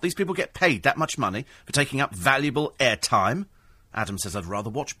thinking, what? These people get paid that much money for taking up valuable airtime? Adam says, I'd rather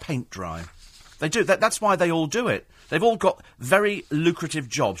watch paint dry. They do. That's why they all do it. They've all got very lucrative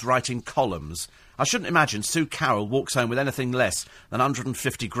jobs writing columns. I shouldn't imagine Sue Carroll walks home with anything less than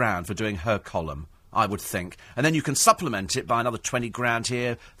 150 grand for doing her column, I would think. And then you can supplement it by another 20 grand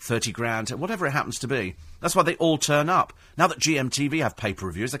here, 30 grand, whatever it happens to be. That's why they all turn up. Now that GMTV have paper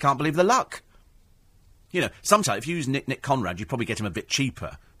reviews, they can't believe the luck. You know, sometimes if you use Nick Conrad, you'd probably get him a bit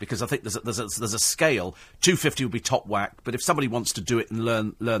cheaper, because I think there's a scale. 250 would be top whack, but if somebody wants to do it and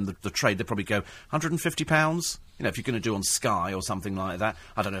learn the trade, they'd probably go £150. You know, if you're going to do on Sky or something like that.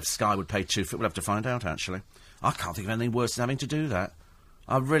 I don't know if Sky would pay £250. We'll have to find out, actually. I can't think of anything worse than having to do that.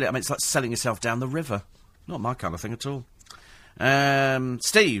 I mean, it's like selling yourself down the river. Not my kind of thing at all.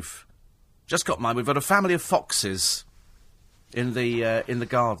 Steve, just got mine. We've got a family of foxes in the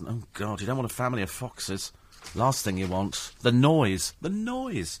garden. Oh, God, you don't want a family of foxes. Last thing you want. The noise. The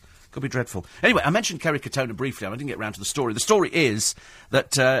noise. Could be dreadful. Anyway, I mentioned Kerry Katona briefly, and I didn't get round to the story. The story is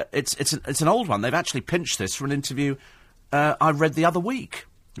that it's an old one. They've actually pinched this from an interview I read the other week,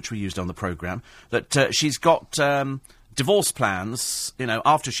 which we used on the programme, that she's got divorce plans. You know,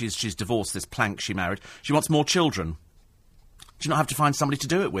 after she's divorced this plank she married, she wants more children. Do you not have to find somebody to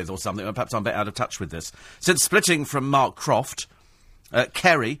do it with or something? Or perhaps I'm a bit out of touch with this. Since splitting from Mark Croft,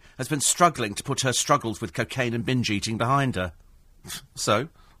 Kerry has been struggling to put her struggles with cocaine and binge eating behind her. So,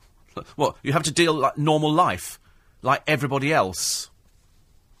 what, you have to deal like normal life, like everybody else.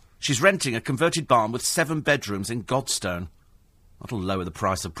 She's renting a converted barn with 7 bedrooms in Godstone. That'll lower the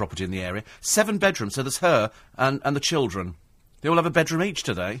price of property in the area. 7 bedrooms, so there's her and the children. They all have a bedroom each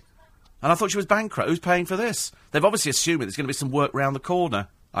today. And I thought she was bankrupt. Who's paying for this? They've obviously assumed there's going to be some work round the corner.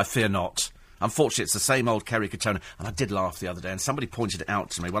 I fear not. Unfortunately, it's the same old Kerry Katona. And I did laugh the other day, and somebody pointed it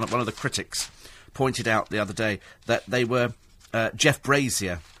out to me. One of the critics pointed out the other day that they were Jeff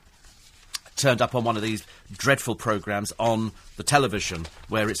Brazier turned up on one of these dreadful programmes on the television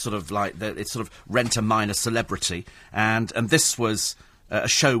where it's sort of like it's sort of Rent a Minor Celebrity, and this was a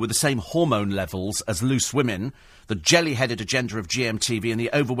show with the same hormone levels as Loose Women, the jelly-headed agenda of GMTV, and the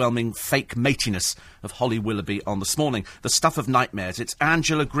overwhelming fake matiness of Holly Willoughby on This Morning. The stuff of nightmares. It's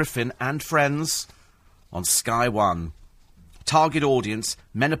Angela Griffin and friends on Sky One. Target audience,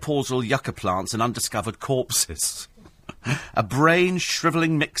 menopausal yucca plants and undiscovered corpses. A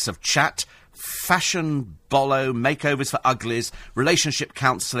brain-shrivelling mix of chat, fashion bollo, makeovers for uglies, relationship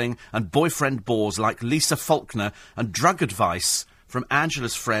counselling and boyfriend bores like Lisa Faulkner, and drug advice from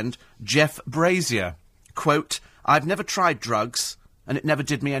Angela's friend Jeff Brazier. Quote, "I've never tried drugs and it never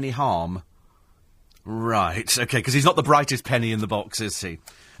did me any harm." Right, OK, because he's not the brightest penny in the box, is he?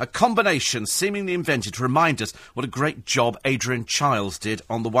 A combination seemingly invented to remind us what a great job Adrian Chiles did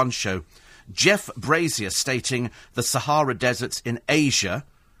on The One Show. Jeff Brazier stating the Sahara desert's in Asia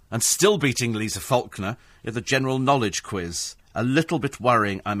and still beating Lisa Faulkner in the general knowledge quiz. A little bit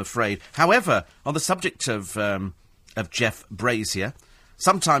worrying, I'm afraid. However, on the subject of Jeff Brazier,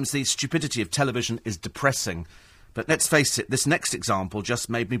 sometimes the stupidity of television is depressing. But let's face it, this next example just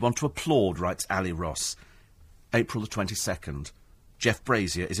made me want to applaud, writes Ali Ross. April the 22nd. Jeff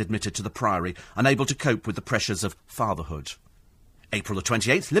Brazier is admitted to the Priory, unable to cope with the pressures of fatherhood. April the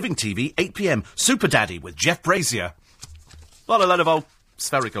 28th, Living TV, 8 p.m, Super Daddy with Jeff Brazier. What a load of old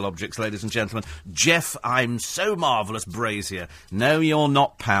spherical objects, ladies and gentlemen. Jeff, I'm so marvellous, Brazier. No, you're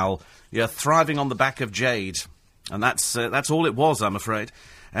not, pal. You're thriving on the back of Jade. And that's all it was, I'm afraid.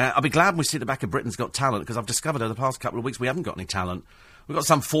 I'll be glad when we see the back of Britain's Got Talent, because I've discovered over the past couple of weeks we haven't got any talent. We've got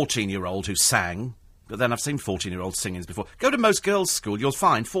some 14-year-old who sang, but then I've seen 14-year-olds singing before. Go to most girls' school, you'll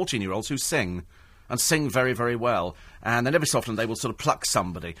find 14-year-olds who sing, and sing very, very well. And then every so often they will sort of pluck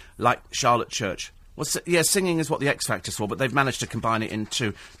somebody, like Charlotte Church. Well, yeah, singing is what the X Factor's for, but they've managed to combine it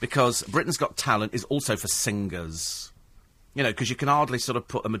into, because Britain's Got Talent is also for singers. You know, because you can hardly sort of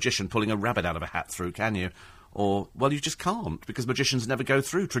put a magician pulling a rabbit out of a hat through, can you? Or, well, you just can't, because magicians never go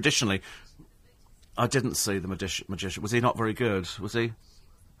through, traditionally. I didn't see the magician. Was he not very good? Was he?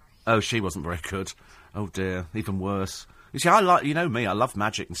 Oh, she wasn't very good. Oh, dear. Even worse. You see, you know me, I love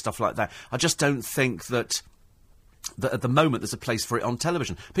magic and stuff like that. I just don't think that at the moment there's a place for it on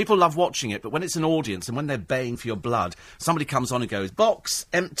television. People love watching it, but when it's an audience and when they're baying for your blood, somebody comes on and goes, box,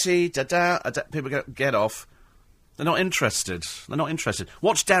 empty, da-da, people go, get off. They're not interested. They're not interested.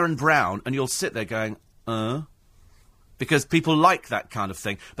 Watch Darren Brown and you'll sit there going, because people like that kind of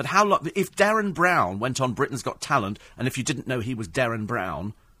thing. But how long... If Darren Brown went on Britain's Got Talent, and if you didn't know he was Darren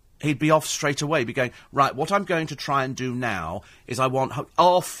Brown, he'd be off straight away, be going, right, what I'm going to try and do now is I want...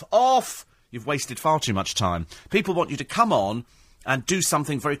 Off! You've wasted far too much time. People want you to come on and do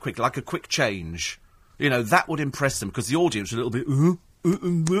something very quick, like a quick change. You know, that would impress them, because the audience would a little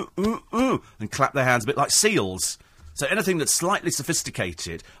bit... and clap their hands a bit like seals. So anything that's slightly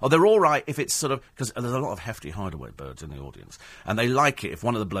sophisticated, they're all right if it's sort of... Because there's a lot of hefty hideaway birds in the audience, and they like it if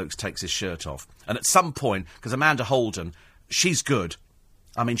one of the blokes takes his shirt off. And at some point, because Amanda Holden, she's good.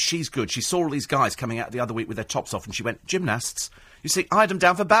 I mean, she's good. She saw all these guys coming out the other week with their tops off, and she went, gymnasts? You see, I had them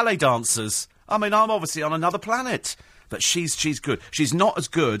down for ballet dancers. I mean, I'm obviously on another planet. But she's good. She's not as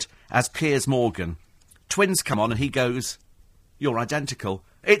good as Piers Morgan. Twins come on, and he goes, you're identical.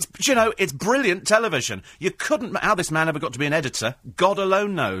 It's brilliant television. You couldn't... How this man ever got to be an editor, God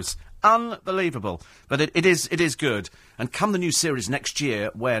alone knows. Unbelievable. But it is good. And come the new series next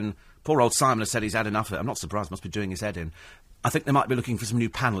year, when poor old Simon has said he's had enough of it, I'm not surprised, must be doing his head in. I think they might be looking for some new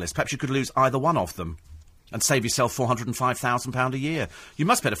panellists. Perhaps you could lose either one of them and save yourself £405,000 a year. You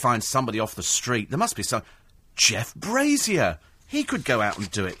must better find somebody off the street. There must be some... Jeff Brazier. He could go out and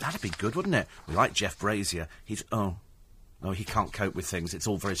do it. That'd be good, wouldn't it? We like Jeff Brazier. He's... No, he can't cope with things. It's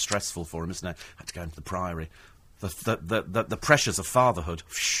all very stressful for him, isn't it? Had to go into the Priory. The pressures of fatherhood.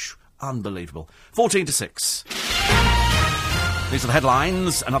 Phew, unbelievable. 14 to 6. These are the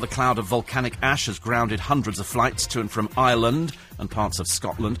headlines. Another cloud of volcanic ash has grounded hundreds of flights to and from Ireland and parts of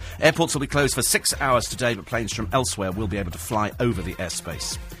Scotland. Airports will be closed for 6 hours today, but planes from elsewhere will be able to fly over the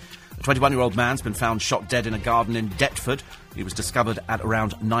airspace. A 21-year-old man's been found shot dead in a garden in Deptford. He was discovered at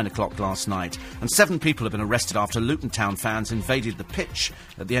around 9 o'clock last night. And 7 people have been arrested after Luton Town fans invaded the pitch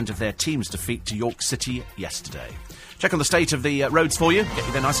at the end of their team's defeat to York City yesterday. Check on the state of the roads for you. Get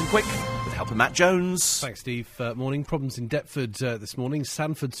you there nice and quick with the help of Matt Jones. Thanks, Steve. Morning. Problems in Deptford this morning.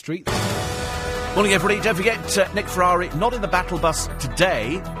 Sanford Street. Morning, everybody. Don't forget, Nick Ferrari, not in the battle bus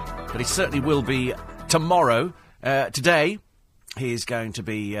today, but he certainly will be tomorrow. Today, he is going to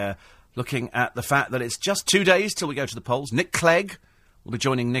be... looking at the fact that it's just 2 days till we go to the polls. Nick Clegg will be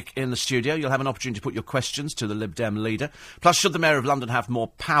joining Nick in the studio. You'll have an opportunity to put your questions to the Lib Dem leader. Plus, should the Mayor of London have more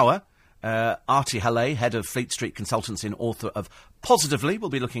power? Artie Halley, head of Fleet Street Consultancy and author of Positively, will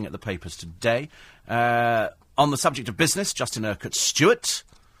be looking at the papers today. On the subject of business, Justin Urquhart Stewart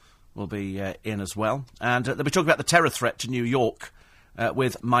will be in as well. And they'll be talking about the terror threat to New York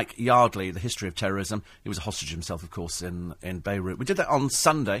with Mike Yardley, the history of terrorism. He was a hostage himself, of course, in Beirut. We did that on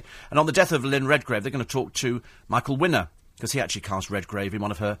Sunday. And on the death of Lynn Redgrave, they're going to talk to Michael Winner, because he actually cast Redgrave in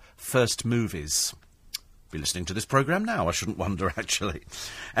one of her first movies. Be listening to this programme now, I shouldn't wonder, actually.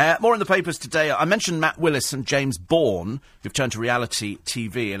 More in the papers today. I mentioned Matt Willis and James Bourne, who've turned to reality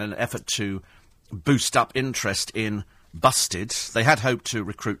TV in an effort to boost up interest in Busted. They had hoped to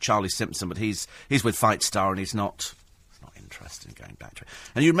recruit Charlie Simpson, but he's with Fight Star and he's not interested in going back to it.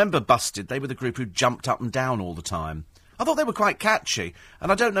 And you remember Busted? They were the group who jumped up and down all the time. I thought they were quite catchy.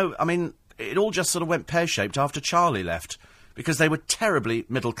 And I don't know, I mean, it all just sort of went pear-shaped after Charlie left, because they were terribly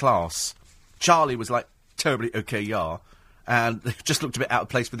middle class. Charlie was like terribly okay, yeah, and they just looked a bit out of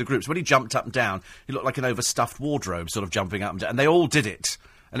place with the groups. When he jumped up and down, he looked like an overstuffed wardrobe, sort of jumping up and down. And they all did it,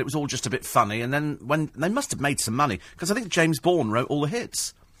 and it was all just a bit funny. And then when they must have made some money, because I think James Bourne wrote all the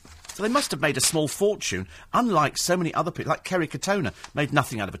hits, so they must have made a small fortune. Unlike so many other people, like Kerry Katona made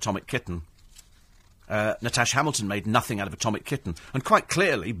nothing out of Atomic Kitten. Natasha Hamilton made nothing out of Atomic Kitten, and quite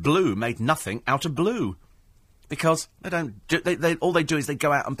clearly, Blue made nothing out of Blue. Because they don't do, all they do is they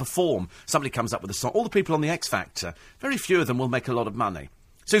go out and perform. Somebody comes up with a song. All the people on the X Factor, very few of them will make a lot of money.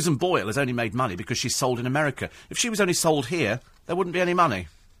 Susan Boyle has only made money because she's sold in America. If she was only sold here, there wouldn't be any money.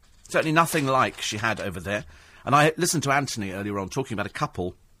 Certainly nothing like she had over there. And I listened to Anthony earlier on talking about a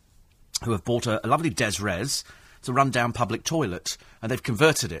couple who have bought a lovely Desres. It's a run-down public toilet, and they've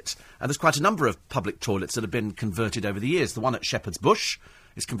converted it. And there's quite a number of public toilets that have been converted over the years. The one at Shepherd's Bush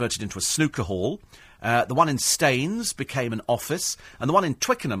is converted into a snooker hall. The one in Staines became an office, and the one in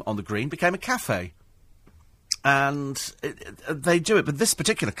Twickenham on the Green became a cafe. And they do it, but this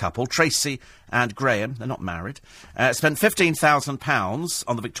particular couple, Tracy and Graham, they're not married, spent £15,000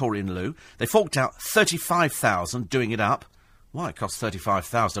 on the Victorian loo. They forked out $35,000 doing it up. Why it cost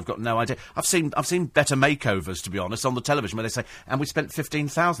 $35,000? I've got no idea. I've seen better makeovers, to be honest, on the television where they say, and we spent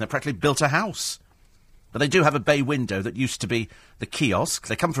 $15,000. They practically built a house. But they do have a bay window that used to be the kiosk.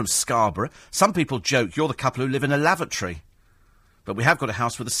 They come from Scarborough. Some people joke, you're the couple who live in a lavatory. But we have got a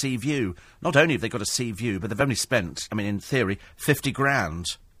house with a sea view. Not only have they got a sea view, but they've only spent, I mean, in theory, 50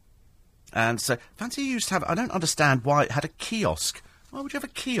 grand. And so, fancy you used to have, I don't understand why it had a kiosk. Why would you have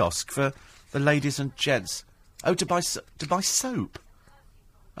a kiosk for the ladies and gents? Oh, to buy soap.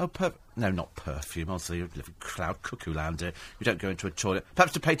 Oh, no, not perfume. Obviously, you live in cloud cuckoo land here. You don't go into a toilet.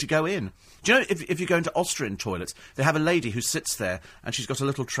 Perhaps to pay to go in. Do you know, if you go into Austrian toilets, they have a lady who sits there, and she's got a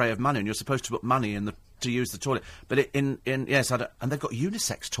little tray of money, and you're supposed to put money in to use the toilet. But and they've got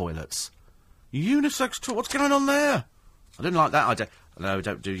unisex toilets. Unisex toilet? What's going on there? I didn't like that idea. No,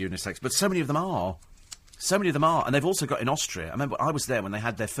 don't do unisex. But so many of them are. So many of them are. And they've also got in Austria. I remember I was there when they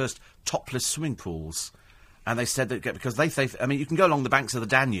had their first topless swimming pools. And they said that because they I mean, you can go along the banks of the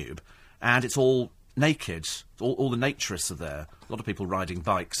Danube, and it's all naked. All the naturists are there. A lot of people riding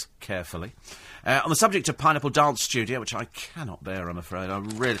bikes carefully. On the subject of Pineapple Dance Studio, which I cannot bear, I'm afraid.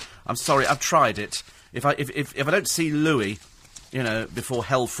 I'm sorry. I've tried it. If I don't see Louis, you know, before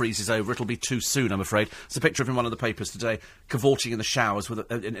hell freezes over, it'll be too soon, I'm afraid. It's a picture of him in one of the papers today, cavorting in the showers not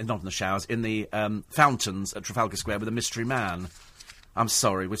in the showers, in the fountains at Trafalgar Square with a mystery man. I'm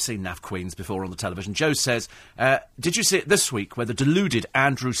sorry, we've seen Naff Queens before on the television. Joe says, did you see it this week where the deluded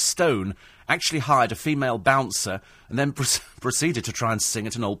Andrew Stone actually hired a female bouncer and then proceeded to try and sing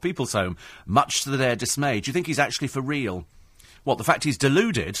at an old people's home, much to their dismay? Do you think he's actually for real? What, the fact he's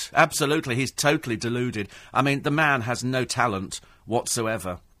deluded? Absolutely, he's totally deluded. I mean, the man has no talent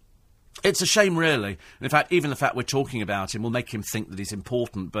whatsoever. It's a shame, really. And in fact, even the fact we're talking about him will make him think that he's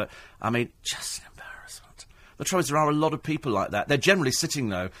important, but, I mean, just an embarrassment. The trouble is, there are a lot of people like that. They're generally sitting,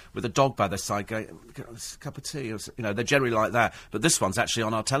 though, with a dog by their side going, get a cup of tea, or, you know, they're generally like that. But this one's actually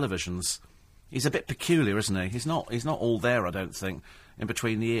on our televisions. He's a bit peculiar, isn't he? He's not all there, I don't think, in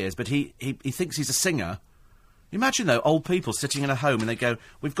between the ears. But he thinks he's a singer. Imagine, though, old people sitting in a home and they go,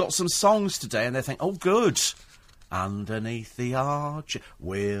 we've got some songs today, and they think, oh, good. Underneath the arch,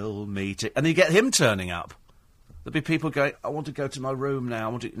 we'll meet it. And you get him turning up. There'll be people going, I want to go to my room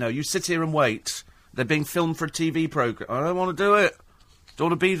now. No, you sit here and wait. They're being filmed for a TV programme. I don't want to do it. Don't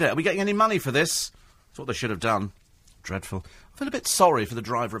want to be there. Are we getting any money for this? That's what they should have done. Dreadful. I feel a bit sorry for the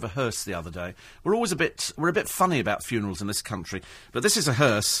driver of a hearse the other day. We're a bit funny about funerals in this country. But this is a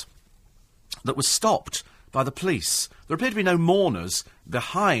hearse that was stopped by the police. There appeared to be no mourners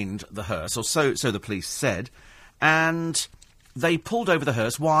behind the hearse, or so the police said. And they pulled over the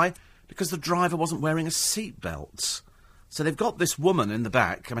hearse. Why? Because the driver wasn't wearing a seatbelt. So they've got this woman in the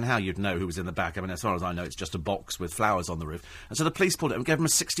back. I mean, how you'd know who was in the back? I mean, as far as I know, it's just a box with flowers on the roof. And so the police pulled it and gave him a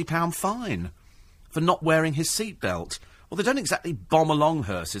 £60 fine for not wearing his seatbelt. Well, they don't exactly bomb along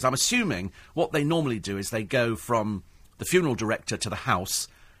hearses. I'm assuming what they normally do is they go from the funeral director to the house,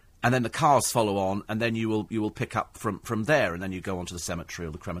 and then the cars follow on, and then you will pick up from there, and then you go on to the cemetery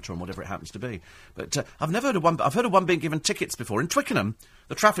or the crematorium, whatever it happens to be. But I've never heard of one. I've heard of one being given tickets before in Twickenham.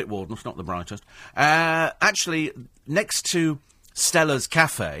 The traffic warden's not the brightest. Actually, next to Stella's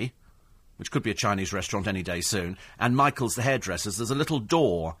Cafe, which could be a Chinese restaurant any day soon, and Michael's the hairdresser's, there's a little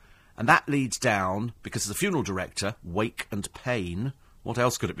door, and that leads down, because as a funeral director, Wake and Pain, what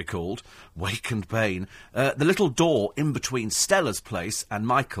else could it be called? Wake and Pain. The little door in between Stella's place and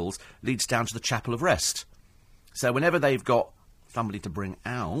Michael's leads down to the Chapel of Rest. So whenever they've got somebody to bring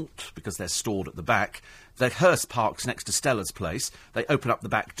out, because they're stored at the back, the hearse parks next to Stella's place, they open up the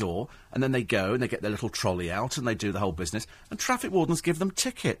back door, and then they go and they get their little trolley out and they do the whole business, and traffic wardens give them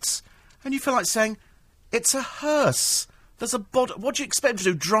tickets. And you feel like saying, it's a hearse. There's a bod. What do you expect them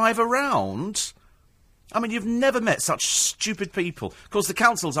to do? Drive around? I mean, you've never met such stupid people. Of course, the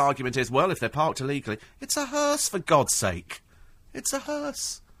council's argument is, well, if they're parked illegally, it's a hearse, for God's sake. It's a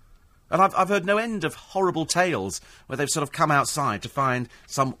hearse. And I've heard no end of horrible tales where they've sort of come outside to find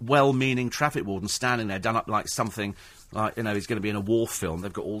some well-meaning traffic warden standing there, done up like something like, you know, he's going to be in a war film.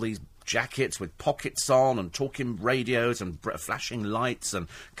 They've got all these jackets with pockets on and talking radios and flashing lights and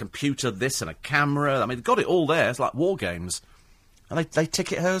computer this and a camera. I mean, they've got it all there. It's like war games. And they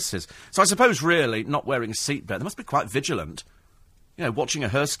ticket hearses. So I suppose, really, not wearing a seatbelt, they must be quite vigilant. You know, watching a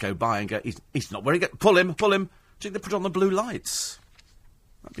hearse go by and go, he's not wearing it. Pull him. Do you think they put on the blue lights?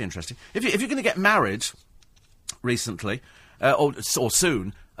 That'd be interesting. If you're going to get married recently, or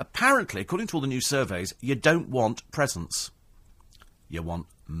soon, apparently, according to all the new surveys, you don't want presents. You want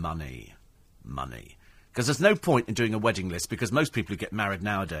money. Money. Because there's no point in doing a wedding list, because most people who get married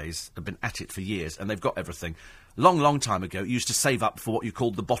nowadays have been at it for years, and they've got everything. Long time ago, you used to save up for what you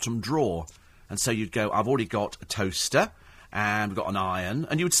called the bottom drawer. And so you'd go, I've already got a toaster, and we've got an iron,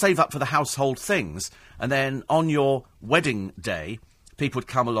 and you would save up for the household things. And then on your wedding day, people would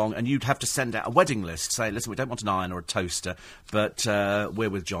come along and you'd have to send out a wedding list, say, listen, we don't want an iron or a toaster, but we're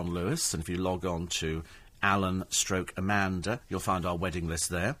with John Lewis, and if you log on to Alan/Amanda, you'll find our wedding list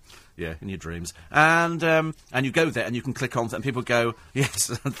there. Yeah, in your dreams. And you go there and you can click on, and people go,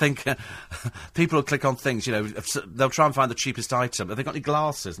 yes, I think people will click on things, you know, they'll try and find the cheapest item. Have they got any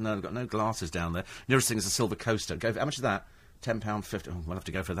glasses? No, they've got no glasses down there. Nearest thing is a silver coaster. How much is that? £10.50. Oh, we'll have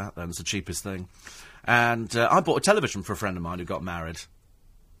to go for that then. It's the cheapest thing. And I bought a television for a friend of mine who got married.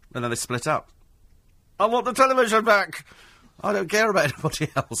 And then they split up. I want the television back! I don't care about anybody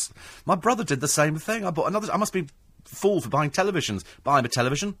else. My brother did the same thing. I bought another. I must be a fool for buying televisions. Buy him a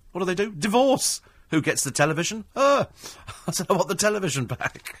television. What do? Divorce! Who gets the television? I said, I want the television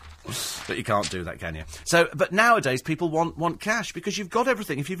back. But you can't do that, can you? So, but nowadays people want cash, because you've got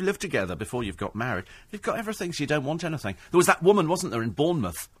everything. If you've lived together before you've got married, you've got everything, so you don't want anything. There was that woman, wasn't there, in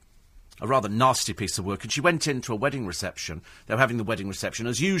Bournemouth? A rather nasty piece of work, and she went into a wedding reception. They were having the wedding reception.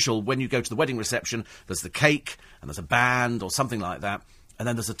 As usual, when you go to the wedding reception, there's the cake, and there's a band, or something like that, and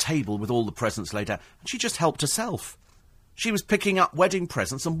then there's a table with all the presents laid out, and she just helped herself. She was picking up wedding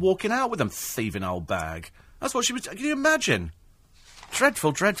presents and walking out with them, thieving old bag. That's what she was... Can you imagine?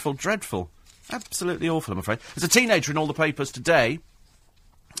 Dreadful, dreadful, dreadful. Absolutely awful, I'm afraid. There's a teenager in all the papers today,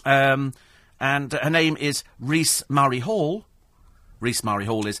 and her name is Reese Murray Hall. Reese Murray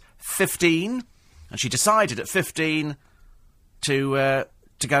Hall is 15, and she decided at 15 to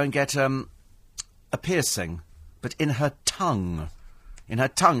go and get a piercing, but in her tongue. In her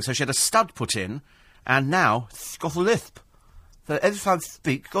tongue. So she had a stud put in, and now she's got a lisp. So every time she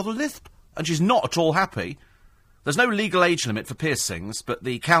speaks, got a lisp. And she's not at all happy. There's no legal age limit for piercings, but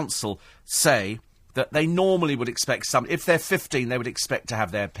the council say that they normally would expect if they're 15, they would expect to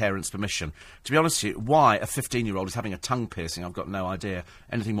have their parents' permission. To be honest with you, why a 15-year-old is having a tongue piercing, I've got no idea.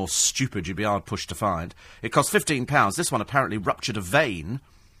 Anything more stupid you'd be hard-pushed to find. It cost £15. This one apparently ruptured a vein,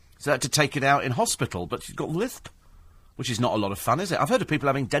 so they had to take it out in hospital, but she's got lisp, which is not a lot of fun, is it? I've heard of people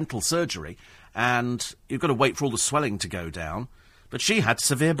having dental surgery, and you've got to wait for all the swelling to go down, but she had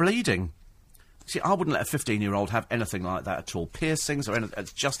severe bleeding. See, I wouldn't let a 15-year-old have anything like that at all. Piercings or anything,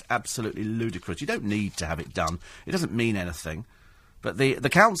 it's just absolutely ludicrous. You don't need to have it done. It doesn't mean anything. But the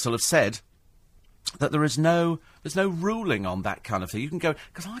council have said that there's no ruling on that kind of thing. You can go,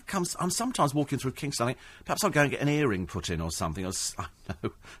 because I'm sometimes walking through Kingston, I think, perhaps I'll go and get an earring put in or something. I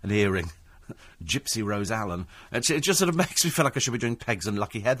know, an earring. Gypsy Rose Allen. It just sort of makes me feel like I should be doing Pegs and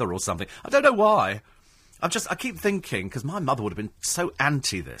Lucky Heather or something. I don't know why. I keep thinking, because my mother would have been so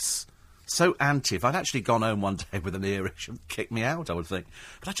anti this. So anti. If I'd actually gone home one day with an earring, she'd kick me out, I would think.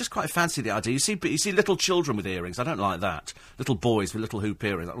 But I just quite fancy the idea. You see little children with earrings. I don't like that. Little boys with little hoop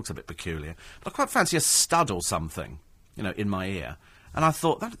earrings. That looks a bit peculiar. But I quite fancy a stud or something, in my ear. And I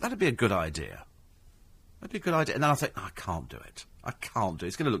thought, that'd be a good idea. That'd be a good idea. And then I think, I can't do it. I can't do it.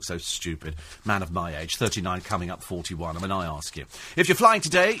 It's going to look so stupid. Man of my age, 39, coming up 41. I mean, I ask you. If you're flying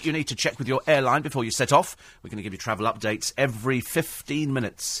today, you need to check with your airline before you set off. We're going to give you travel updates every 15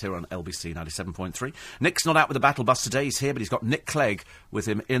 minutes here on LBC 97.3. Nick's not out with the battle bus today. He's here, but he's got Nick Clegg with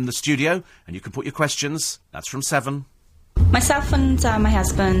him in the studio. And you can put your questions. That's from 7. Myself and my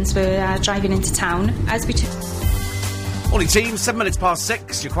husband were driving into town as we... Morning, team. 7 minutes past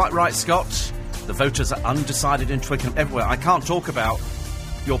 6. You're quite right, Scott. The voters are undecided in Twickenham everywhere. I can't talk about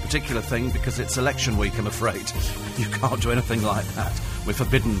your particular thing because it's election week, I'm afraid. You can't do anything like that. We're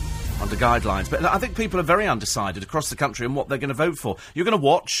forbidden under guidelines. But I think people are very undecided across the country on what they're going to vote for. You're going to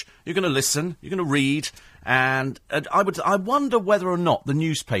watch, you're going to listen, you're going to read, and I wonder whether or not the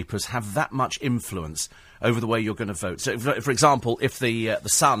newspapers have that much influence over the way you're going to vote. So, for example, if the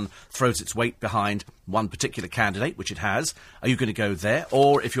Sun throws its weight behind one particular candidate, which it has, are you going to go there?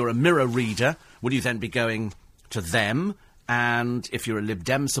 Or if you're a Mirror reader, will you then be going to them? And if you're a Lib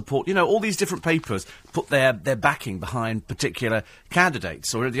Dem support, all these different papers put their backing behind particular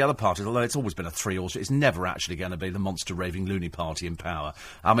candidates or the other parties, although it's always been a 3-all. It's never actually going to be the monster raving loony party in power.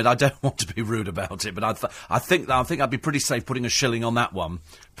 I mean, I don't want to be rude about it, but I think I'd be pretty safe putting a shilling on that one.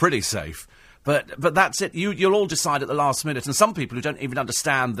 Pretty safe. But that's it. You'll all decide at the last minute, and some people who don't even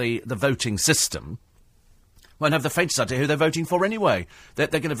understand the voting system won't have the faintest idea who they're voting for anyway. They're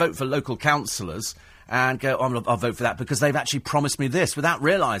going to vote for local councillors and go, I'll vote for that because they've actually promised me this, without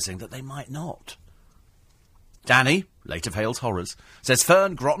realising that they might not. Danny, late of Hales Horrors, says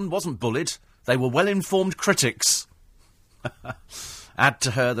Fern Groton wasn't bullied. They were well-informed critics. Add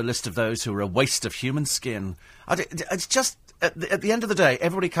to her the list of those who are a waste of human skin. It's just... At the end of the day,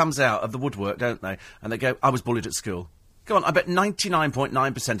 everybody comes out of the woodwork, don't they? And they go, I was bullied at school. Go on, I bet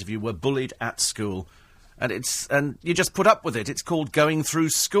 99.9% of you were bullied at school. And you just put up with it. It's called going through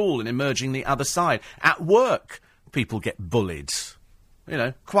school and emerging the other side. At work, people get bullied.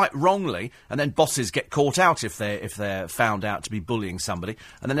 Quite wrongly. And then bosses get caught out if they're found out to be bullying somebody.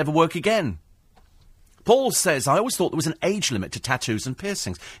 And they never work again. Paul says, I always thought there was an age limit to tattoos and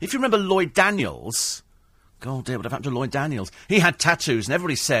piercings. If you remember Lloyd Daniels... God dear, what happened to Lloyd Daniels? He had tattoos, and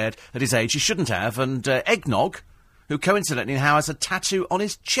everybody said at his age he shouldn't have. And Eggnog, who coincidentally now has a tattoo on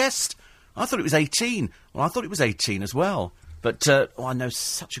his chest. I thought it was 18. Well, I thought it was 18 as well. But I know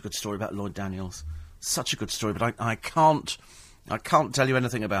such a good story about Lloyd Daniels. Such a good story, but I can't tell you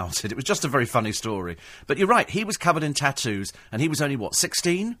anything about it. It was just a very funny story. But you're right, he was covered in tattoos, and he was only,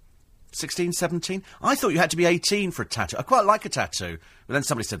 16? 16, 17? I thought you had to be 18 for a tattoo. I quite like a tattoo. But then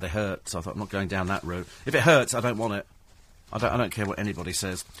somebody said they hurt, so I thought I'm not going down that route. If it hurts, I don't want it. I don't care what anybody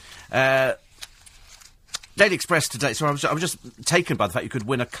says. Daily Express today. So I was just taken by the fact you could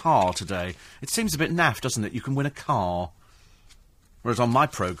win a car today. It seems a bit naff, doesn't it? You can win a car. Whereas on my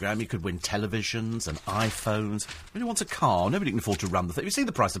programme, you could win televisions and iPhones. Nobody wants a car. Nobody can afford to run the thing. Have you seen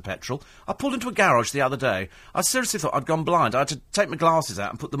the price of petrol? I pulled into a garage the other day. I seriously thought I'd gone blind. I had to take my glasses out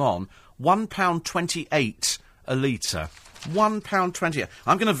and put them on. £1.28 a litre. £1.28.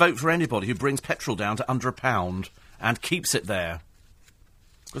 I'm going to vote for anybody who brings petrol down to under £1 and keeps it there.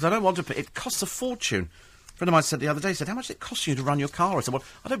 Because I don't want to... It costs a fortune. A friend of mine said the other day, how much does it cost you to run your car? I said, well,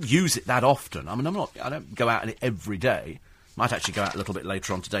 I don't use it that often. I mean, I don't go out in it every day. Might actually go out a little bit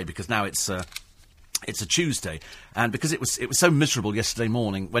later on today because now it's a Tuesday, and because it was so miserable yesterday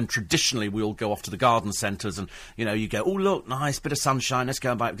morning when traditionally we all go off to the garden centres and you go, oh look, nice bit of sunshine, let's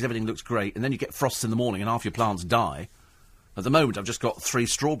go and buy it because everything looks great, and then you get frosts in the morning and half your plants die. At the moment I've just got 3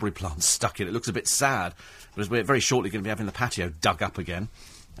 strawberry plants stuck in. It looks a bit sad, but as we're very shortly going to be having the patio dug up again,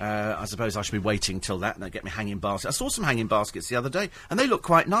 I suppose I should be waiting till that and they get me hanging baskets. I saw some hanging baskets the other day and they look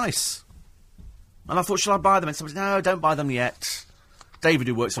quite nice. And I thought, shall I buy them? And somebody said, no, don't buy them yet. David,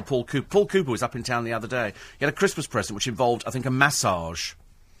 who works for Paul Cooper. Paul Cooper was up in town the other day. He had a Christmas present which involved, I think, a massage.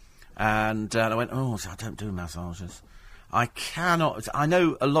 And I went, I don't do massages. I cannot... I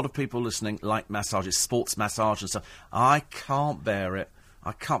know a lot of people listening like massages, sports massage and stuff. I can't bear it.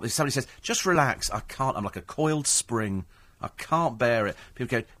 I can't... If somebody says, just relax, I can't. I'm like a coiled spring. I can't bear it.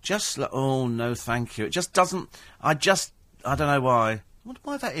 People go, oh, no, thank you. It just doesn't... I don't know why. I wonder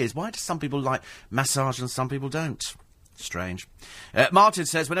why that is. Why do some people like massage and some people don't? Strange. Martin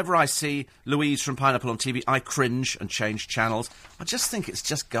says, whenever I see Louise from Pineapple on TV, I cringe and change channels. I just think it's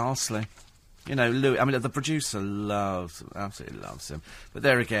just ghastly. Louis, I mean, the producer absolutely loves him. But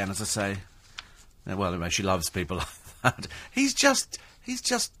there again, as I say, Well, anyway, she loves people like that. He's just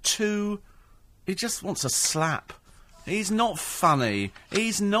too... He just wants a slap. He's not funny.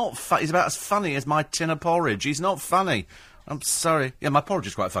 He's about as funny as my tin of porridge. He's not funny. I'm sorry. Yeah, my porridge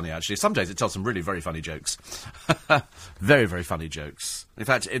is quite funny, actually. Some days it tells some really very funny jokes. Very, very funny jokes. In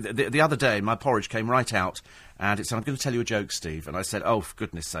fact, the other day, my porridge came right out, and it said, I'm going to tell you a joke, Steve. And I said, oh, for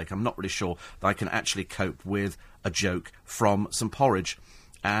goodness sake, I'm not really sure that I can actually cope with a joke from some porridge.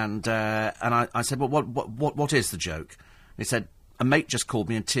 And I said, well, what is the joke? And he said, a mate just called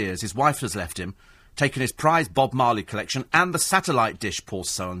me in tears. His wife has left him, taken his prized Bob Marley collection and the satellite dish, poor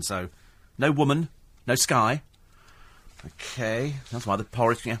so-and-so. No woman, no sky. OK, that's why the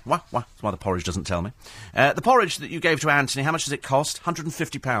porridge... Yeah, that's why the porridge doesn't tell me. The porridge that you gave to Anthony, how much does it cost?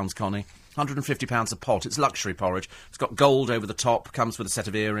 £150, Connie. £150 a pot. It's luxury porridge. It's got gold over the top, comes with a set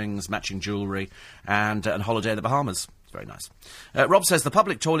of earrings, matching jewellery, and holiday in the Bahamas. It's very nice. Rob says the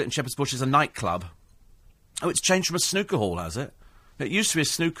public toilet in Shepherd's Bush is a nightclub. Oh, it's changed from a snooker hall, has it? It used to be a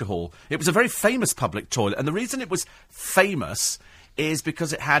snooker hall. It was a very famous public toilet, and the reason it was famous is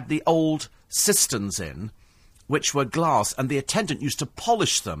because it had the old cisterns in, which were glass, and the attendant used to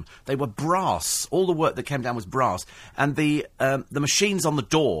polish them. They were brass. All the work that came down was brass. And the machines on the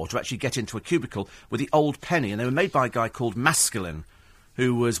door to actually get into a cubicle were the old penny, and they were made by a guy called Maskelyne,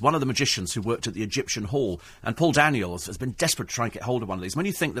 who was one of the magicians who worked at the Egyptian Hall. And Paul Daniels has been desperate to try and get hold of one of these. When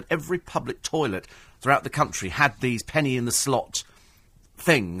you think that every public toilet throughout the country had these penny-in-the-slot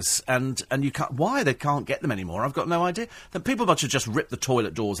things, and you can't... Why they can't get them anymore, I've got no idea. Then people must have just ripped the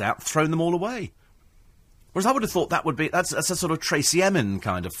toilet doors out, thrown them all away. Whereas I would have thought that would be... That's a sort of Tracy Emin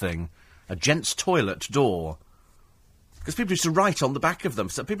kind of thing. A gents' toilet door. Because people used to write on the back of them.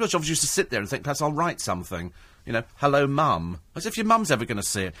 So people obviously used to sit there and think, perhaps I'll write something. You know, hello, mum. As if your mum's ever going to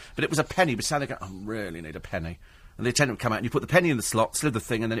see it. But it was a penny. But they go, I really need a penny. And the attendant would come out and you put the penny in the slot, slid the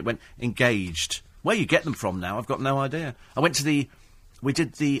thing, and then it went engaged. Where you get them from now, I've got no idea. I went to we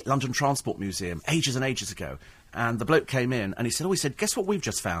did the London Transport Museum ages and ages ago. And the bloke came in and he said, guess what we've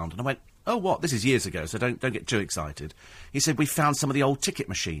just found? And I went, oh, what? This is years ago, so don't get too excited. He said, we found some of the old ticket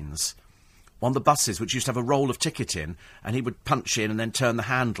machines on the buses, which used to have a roll of ticket in, and he would punch in and then turn the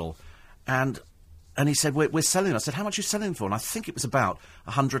handle. And he said, we're selling. I said, how much are you selling for? And I think it was about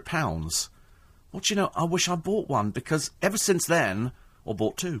 £100. Well, do you know, I wish I bought one, because ever since then, or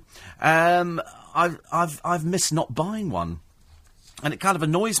bought two, I've missed not buying one. And it kind of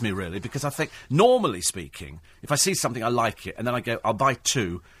annoys me, really, because I think, normally speaking, if I see something, I like it, and then I go, I'll buy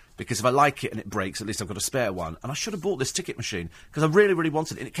two, because if I like it and it breaks, at least I've got a spare one. And I should have bought this ticket machine, because I really, really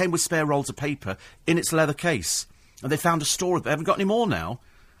wanted it. And it came with spare rolls of paper in its leather case. And they found a store, they haven't got any more now.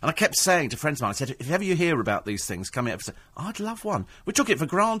 And I kept saying to friends of mine, I said, if ever you hear about these things coming up, I said, I'd love one. We took it for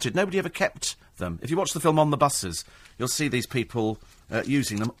granted. Nobody ever kept them. If you watch the film On the Buses, you'll see these people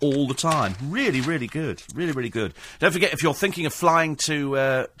using them all the time. Really, really good. Really, really good. Don't forget, if you're thinking of flying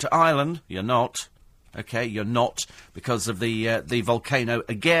to Ireland, you're not. OK, you're not, because of the volcano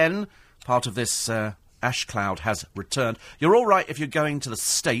again. Part of this ash cloud has returned. You're all right if you're going to the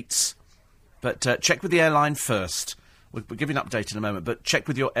States, but check with the airline first. We'll give you an update in a moment, but check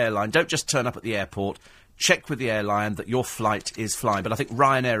with your airline. Don't just turn up at the airport. Check with the airline that your flight is flying. But I think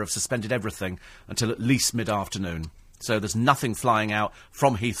Ryanair have suspended everything until at least mid-afternoon. So there's nothing flying out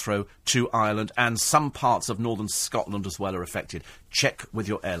from Heathrow to Ireland, and some parts of northern Scotland as well are affected. Check with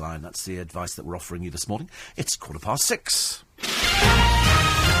your airline. That's the advice that we're offering you this morning. It's 6:15.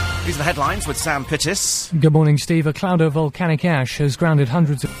 These are the headlines with Sam Pittis. Good morning, Steve. A cloud of volcanic ash has grounded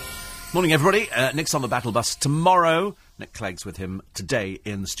hundreds of... Morning, everybody. Nick's on the battle bus tomorrow. Nick Clegg's with him today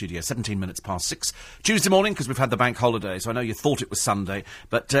in the studio, 6:17. Tuesday morning, because we've had the bank holiday, so I know you thought it was Sunday.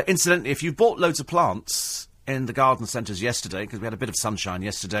 But incidentally, if you bought loads of plants in the garden centres yesterday, because we had a bit of sunshine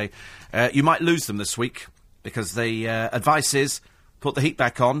yesterday, you might lose them this week, because the advice is put the heat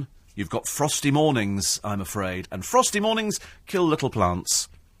back on. You've got frosty mornings, I'm afraid. And frosty mornings kill little plants.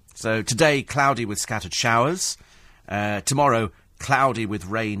 So today, cloudy with scattered showers. Tomorrow, cloudy with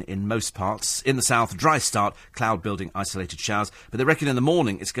rain in most parts. In the south, dry start, cloud building, isolated showers. But they reckon in the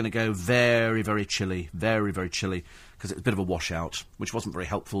morning it's going to go very, very chilly. Very, very chilly, because it's a bit of a washout, which wasn't very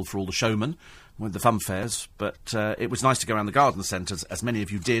helpful for all the showmen with the fun fairs. But it was nice to go around the garden centres, as many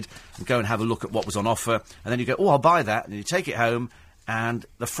of you did, and go and have a look at what was on offer. And then you go, oh, I'll buy that. And you take it home, and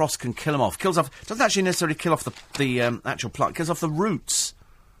the frost can kill them off. Kills off... Doesn't actually necessarily kill off the actual plant. It kills off the roots,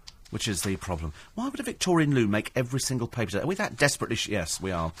 which is the problem. Why would a Victorian loo make every single paper today? Are we that desperately... yes,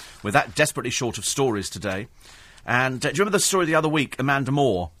 we are. We're that desperately short of stories today. And do you remember the story the other week, Amanda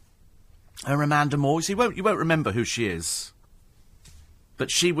Moore? Amanda Moore? You won't remember who she is. But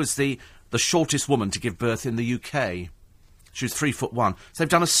she was the shortest woman to give birth in the UK. She was 3'1". So they've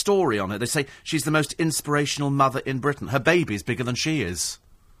done a story on her. They say she's the most inspirational mother in Britain. Her baby's bigger than she is.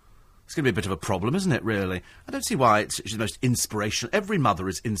 It's going to be a bit of a problem, isn't it, really? I don't see why she's the most inspirational. Every mother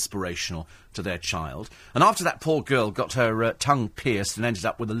is inspirational to their child. And after that poor girl got her tongue pierced and ended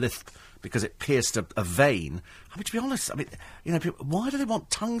up with a lisp because it pierced a vein, I mean, to be honest, people, why do they want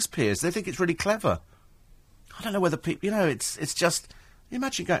tongues pierced? They think it's really clever. I don't know whether people... it's just...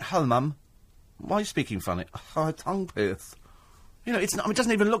 Imagine going, hello, Mum. Why are you speaking funny? Oh, tongue pierced. It's not, it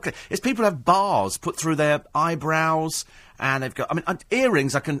doesn't even look... It's people have bars put through their eyebrows, and they've got...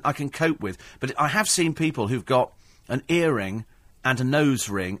 earrings I can cope with, but I have seen people who've got an earring and a nose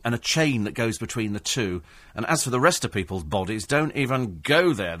ring and a chain that goes between the two. And as for the rest of people's bodies, don't even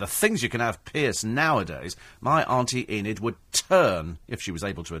go there. The things you can have pierced nowadays, my Auntie Enid would turn, if she was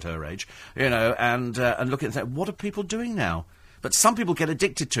able to at her age, and look at it and say, what are people doing now? But some people get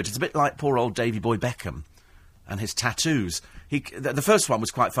addicted to it. It's a bit like poor old Davy Boy Beckham and his tattoos. The first one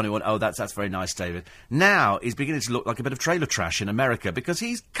was quite funny. Oh, that's very nice, David. Now he's beginning to look like a bit of trailer trash in America because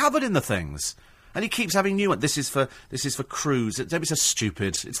he's covered in the things. And he keeps having new ones. This is for Cruz. Don't be so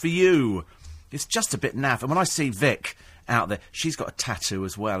stupid. It's for you. It's just a bit naff. And when I see Vic out there, she's got a tattoo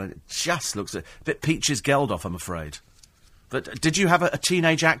as well, and it just looks a bit Peaches Geldof, I'm afraid. But did you have a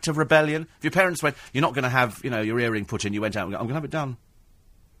teenage act of rebellion? If your parents went, you're not going to have, your earring put in, you went out and went, I'm going to have it done.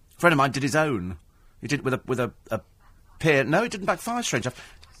 A friend of mine did his own. He did it with a peer. No, it didn't backfire, strange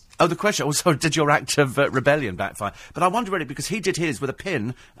enough. Oh, the question also, did your act of rebellion backfire? But I wonder really, because he did his with a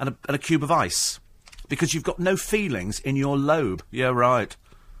pin and a cube of ice. Because you've got no feelings in your lobe. Yeah, right.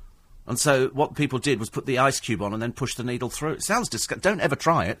 And so what people did was put the ice cube on and then push the needle through. It sounds disgusting. Don't ever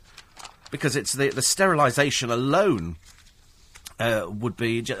try it. Because it's the sterilisation alone would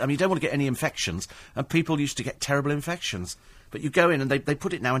be... you don't want to get any infections. And people used to get terrible infections. But you go in and they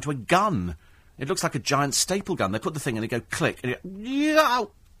put it now into a gun. It looks like a giant staple gun. They put the thing in and they go click. And yeah.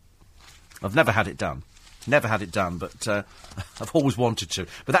 I've never had it done. Never had it done, but I've always wanted to.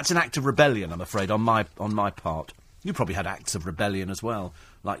 But that's an act of rebellion, I'm afraid, on my part. You probably had acts of rebellion as well.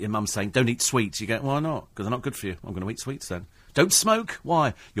 Like your mum saying, don't eat sweets. You go, why not? Because they're not good for you. I'm going to eat sweets then. Don't smoke.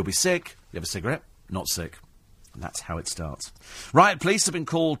 Why? You'll be sick. You have a cigarette? Not sick. And that's how it starts. Right, police have been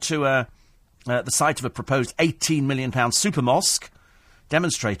called to the site of a proposed £18 million super mosque.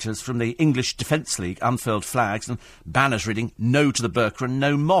 Demonstrators from the English Defence League unfurled flags and banners reading, no to the burqa and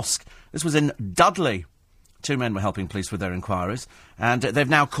no mosque. This was in Dudley. 2 men were helping police with their inquiries, and they've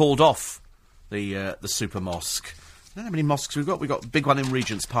now called off the super mosque. I don't know how many mosques we've got. We've got a big one in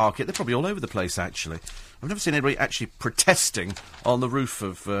Regent's Park. They're probably all over the place, actually. I've never seen anybody actually protesting on the roof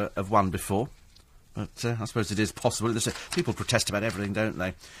of one before. But I suppose it is possible. People protest about everything, don't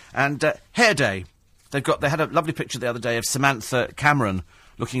they? And Hair Day. They had a lovely picture the other day of Samantha Cameron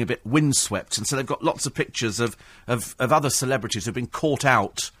looking a bit windswept, and so they've got lots of pictures of other celebrities who've been caught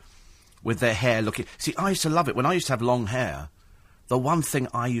out with their hair looking... See, I used to love it. When I used to have long hair, the one thing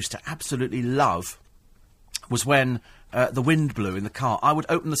I used to absolutely love was when the wind blew in the car. I would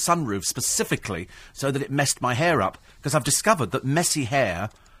open the sunroof specifically so that it messed my hair up, because I've discovered that messy hair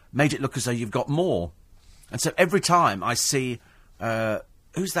made it look as though you've got more. And so every time I see...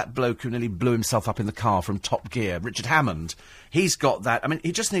 who's that bloke who nearly blew himself up in the car from Top Gear? Richard Hammond. He's got that. I mean,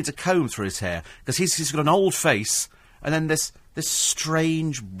 he just needs a comb through his hair, because he's got an old face, and then this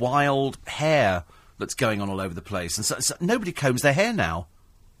strange, wild hair that's going on all over the place. And so nobody combs their hair now.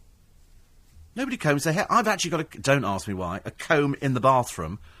 Nobody combs their hair. I've actually got don't ask me why, a comb in the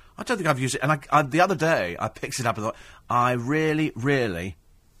bathroom. I don't think I've used it. And I the other day, I picked it up and thought, I really, really...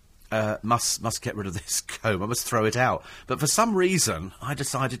 must get rid of this comb. I must throw it out. But for some reason, I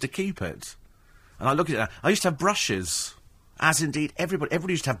decided to keep it. And I look at it now. I used to have brushes. As indeed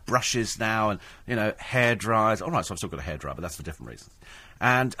everybody used to have brushes now, and, hair dryers. All right, so I've still got a hairdryer, but that's for different reasons.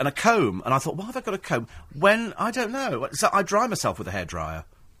 And a comb. And I thought, why have I got a comb? When, I don't know. So I dry myself with a hairdryer.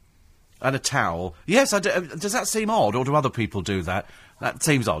 And a towel. Yes, I do. Does that seem odd, or do other people do that? That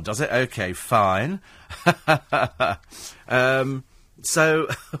seems odd, does it? OK, fine. So,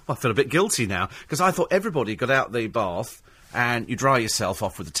 I feel a bit guilty now, because I thought everybody got out the bath, and you dry yourself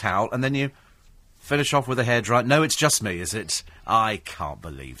off with a towel, and then you finish off with a hairdryer. No, it's just me, is it? I can't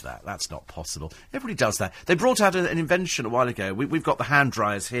believe that. That's not possible. Everybody does that. They brought out an invention a while ago. We've got the hand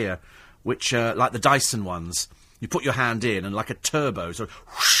dryers here, which, like the Dyson ones, you put your hand in, and like a turbo, sort of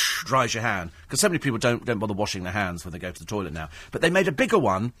whoosh, dries your hand. Because so many people don't bother washing their hands when they go to the toilet now. But they made a bigger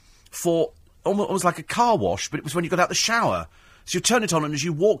one for almost like a car wash, but it was when you got out the shower. So you turn it on, and as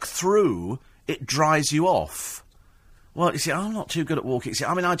you walk through, it dries you off. Well, you see, I'm not too good at walking. See,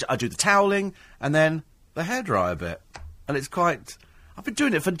 I mean, I do the toweling, and then the hairdryer bit. And it's quite... I've been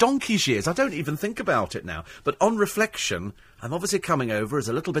doing it for donkey's years. I don't even think about it now. But on reflection, I'm obviously coming over as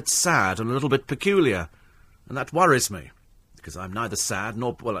a little bit sad and a little bit peculiar. And that worries me. Because I'm neither sad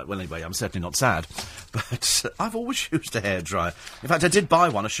nor... Well, anyway, I'm certainly not sad. But I've always used a hairdryer. In fact, I did buy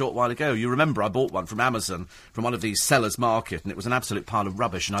one a short while ago. You remember I bought one from Amazon, from one of these sellers' market, and it was an absolute pile of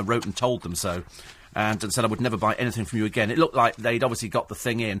rubbish, and I wrote and told them so. And said I would never buy anything from you again. It looked like they'd obviously got the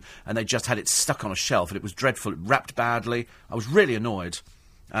thing in, and they just had it stuck on a shelf, and it was dreadful. It wrapped badly. I was really annoyed.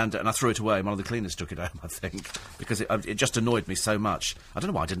 And I threw it away. One of the cleaners took it home, I think, because it just annoyed me so much. I don't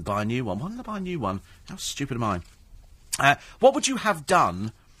know why I didn't buy a new one. Why didn't I buy a new one? How stupid am I? What would you have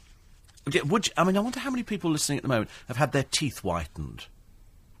done? I wonder how many people listening at the moment have had their teeth whitened.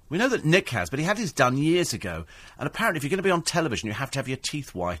 We know that Nick has, but he had his done years ago. And apparently, if you're going to be on television, you have to have your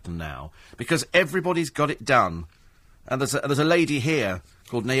teeth whitened now, because everybody's got it done. And there's a lady here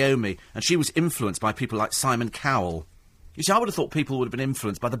called Naomi, and she was influenced by people like Simon Cowell. You see, I would have thought people would have been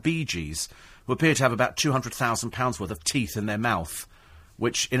influenced by the Bee Gees, who appear to have about £200,000 worth of teeth in their mouth,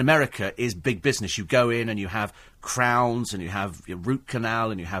 which in America is big business. You go in and you have crowns and you have your root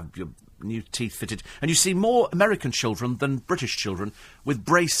canal and you have your new teeth fitted. And you see more American children than British children with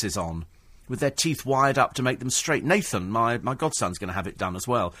braces on, with their teeth wired up to make them straight. Nathan, my godson's going to have it done as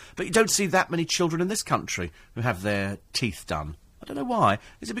well. But you don't see that many children in this country who have their teeth done. I don't know why.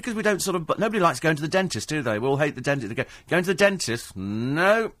 Is it because we don't but nobody likes going to the dentist, do they? We all hate the dentist. They go, going to the dentist?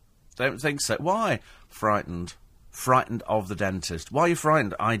 No, don't think so. Why? Frightened. Frightened of the dentist. Why are you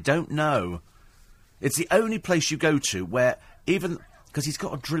frightened? I don't know. It's the only place you go to where even... Because he's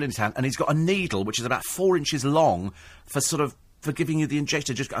got a drill in his hand and he's got a needle which is about 4 inches long for giving you the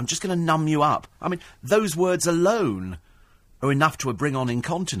injection. I'm just going to numb you up. I mean, those words alone are enough to bring on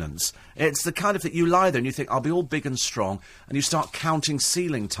incontinence. It's the kind of thing you lie there and you think, I'll be all big and strong, and you start counting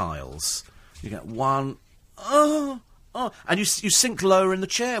ceiling tiles. You get 1... Oh, and you sink lower in the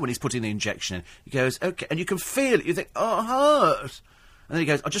chair when he's putting the injection in. He goes, OK, and you can feel it. You think, oh, it hurts. And then he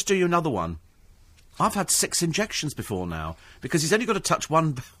goes, I'll just do you another one. I've had 6 injections before now, because he's only got to touch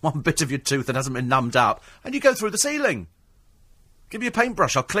one bit of your tooth that hasn't been numbed up, and you go through the ceiling. Give me a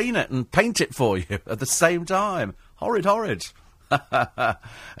paintbrush, I'll clean it and paint it for you at the same time. Horrid.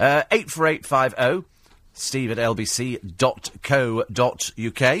 84850,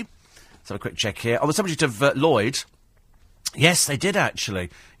 steve@lbc.co.uk. Let's have a quick check here. On the subject of Lloyd... Yes, they did, actually.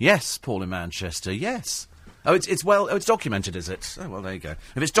 Yes, Paul in Manchester, yes. Oh, it's documented, is it? Oh, well, there you go.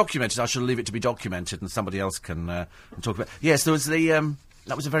 If it's documented, I shall leave it to be documented and somebody else can talk about it. Yes, there was that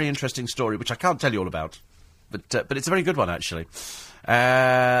was a very interesting story, which I can't tell you all about. But it's a very good one, actually.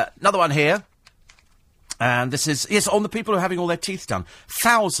 Another one here. And this is, yes, on the people who are having all their teeth done.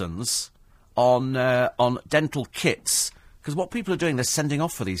 Thousands on dental kits. Because what people are doing, they're sending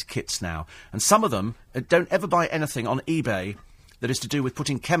off for these kits now. And some of them don't ever buy anything on eBay that is to do with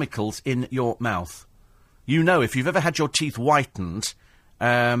putting chemicals in your mouth. You know, if you've ever had your teeth whitened,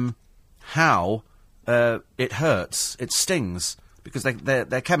 how it hurts. It stings. Because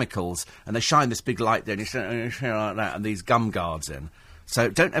they're chemicals, and they shine this big light there, and you say like that, and these gum guards in. So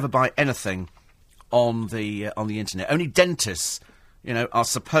don't ever buy anything on the internet. Only dentists, are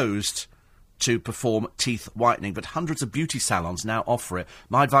supposed to perform teeth whitening, but hundreds of beauty salons now offer it.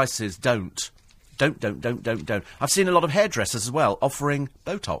 My advice is don't. Don't. I've seen a lot of hairdressers as well offering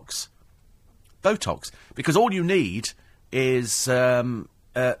Botox. Because all you need is, well,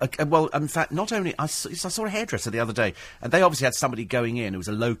 in fact, not only... I saw a hairdresser the other day, and they obviously had somebody going in who was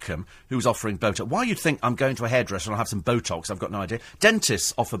a locum who was offering Botox. Why you'd think I'm going to a hairdresser and I'll have some Botox, I've got no idea.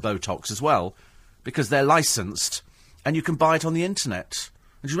 Dentists offer Botox as well, because they're licensed, and you can buy it on the internet.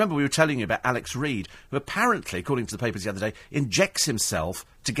 And do you remember we were telling you about Alex Reid, who apparently, according to the papers the other day, injects himself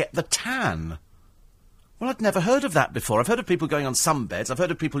to get the tan? Well, I'd never heard of that before. I've heard of people going on sunbeds. I've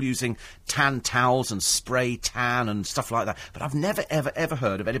heard of people using tan towels and spray tan and stuff like that. But I've never, ever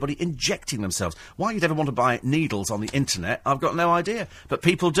heard of anybody injecting themselves. Why you'd ever want to buy needles on the internet, I've got no idea. But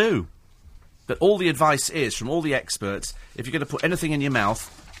people do. But all the advice is, from all the experts, if you're going to put anything in your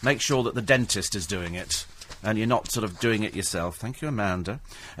mouth, make sure that the dentist is doing it. And you're not sort of doing it yourself. Thank you, Amanda.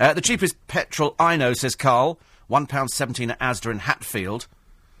 The cheapest petrol I know, says Carl, £1.17 at Asda in Hatfield.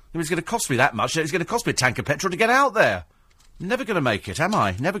 It was going to cost me that much. It's going to cost me a tank of petrol to get out there. Never going to make it, am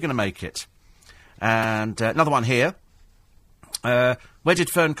I? Never going to make it. And another one here. Where did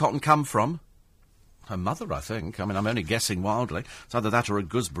Fern Cotton come from? Her mother, I think. I mean, I'm only guessing wildly. It's either that or a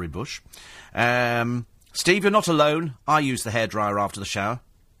gooseberry bush. Steve, you're not alone. I use the hairdryer after the shower.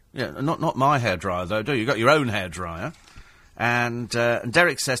 Yeah, not my hairdryer, though, do you? You've got your own hairdryer. And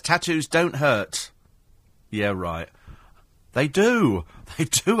Derek says, tattoos don't hurt. Yeah, right. They do. They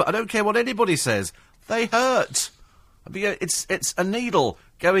do. I don't care what anybody says. They hurt. But, yeah, it's a needle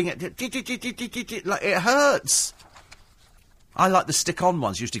going at... like, it hurts. I like the stick-on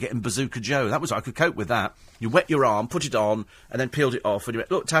ones used to get in Bazooka Joe. I could cope with that. You wet your arm, put it on, and then peeled it off, and you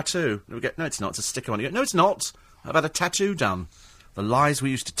went, look, tattoo. And we go, no, it's not, it's a stick-on. You go, no, it's not. I've had a tattoo done. The lies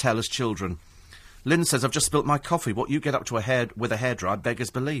we used to tell as children. Lynn says, I've just spilt my coffee. What you get up to with a hairdryer beggars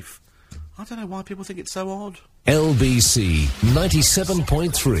belief. I don't know why people think it's so odd. LBC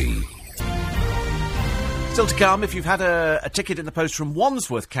 97.3. Still to come, if you've had a ticket in the post from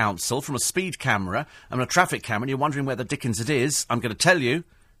Wandsworth Council, from a speed camera and a traffic camera, and you're wondering where the dickens it is, I'm going to tell you,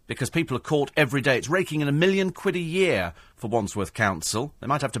 because people are caught every day. It's raking in £1 million a year for Wandsworth Council. They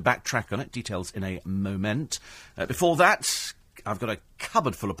might have to backtrack on it. Details in a moment. Before that, I've got a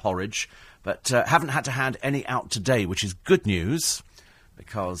cupboard full of porridge, but haven't had to hand any out today, which is good news,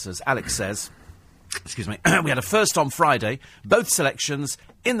 because, as Alex says, excuse me, we had a first on Friday, both selections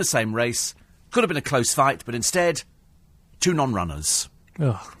in the same race. Could have been a close fight, but instead, 2 non-runners.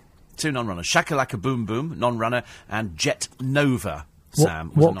 Ugh. 2 non-runners. Shakalaka Boom Boom, non-runner, and Jet Nova,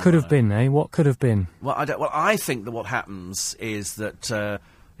 Sam. What could have been, eh? What could have been? Well, I think that what happens is that,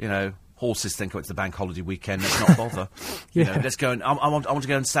 horses think, oh, it's the bank holiday weekend, let's not bother. Yeah. Let's go and... I want to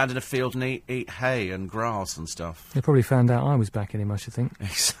go and stand in a field and eat hay and grass and stuff. They probably found out I was backing him, I should think.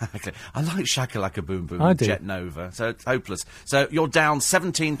 Exactly. I like Shakalaka Boom Boom I and do. Jet Nova, so it's hopeless. So you're down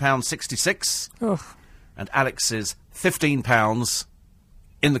 £17.66, Ugh. and Alex is £15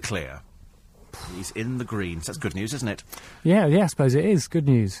 in the clear. He's in the green, so that's good news, isn't it? Yeah, I suppose it is. Good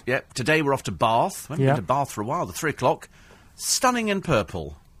news. Yep, today we're off to Bath. We haven't Yeah. been to Bath for a while, the 3 o'clock. Stunning in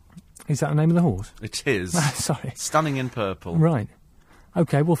Purple. Is that the name of the horse? It is. Sorry. Stunning in Purple. Right.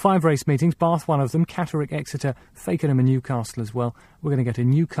 OK, well, 5 race meetings. Bath, one of them. Catterick, Exeter, Fakenham and Newcastle as well. We're going to go to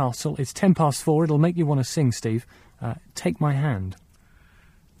Newcastle. It's 4:10. It'll make you want to sing, Steve. Take my hand.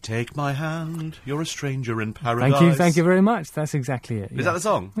 Take my hand, you're a stranger in paradise. Thank you very much. That's exactly it. Is that the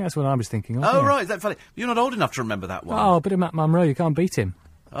song? That's what I was thinking of. Oh, yeah. right, is that funny? You're not old enough to remember that one. Oh, a bit of Matt Munro, you can't beat him.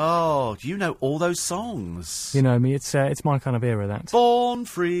 Oh, you know all those songs. You know me, it's my kind of era, that. Born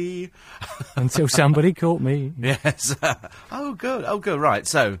free. Until somebody caught me. Yes. Oh, good, right.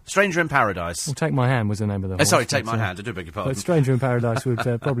 So, Stranger in Paradise. Well, Take My Hand was the name of the horse. Sorry, Take but, My Hand, I do beg your pardon. But Stranger in Paradise would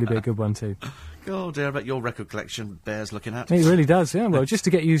probably be a good one too. Oh dear, I bet your record collection bears looking at. It really does, yeah. Well, just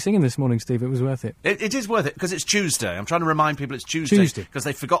to get you singing this morning, Steve, it was worth it. It is worth it, because it's Tuesday. I'm trying to remind people it's Tuesday. Because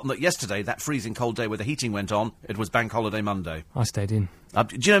they've forgotten that yesterday, that freezing cold day where the heating went on, it was Bank Holiday Monday. I stayed in.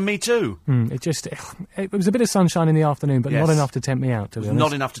 Do you know, me too? It was a bit of sunshine in the afternoon, but Yes. not enough to tempt me out, to be honest.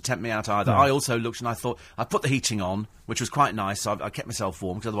 Not enough to tempt me out either. No. I also looked and I thought, I put the heating on, which was quite nice, so I kept myself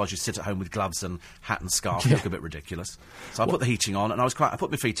warm, because otherwise you sit at home with gloves and hat and scarf, you look a bit ridiculous. So I put the heating on, and I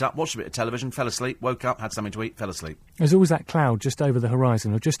put my feet up, watched a bit of television, fell asleep, woke up, had something to eat, fell asleep. There's always that cloud just over the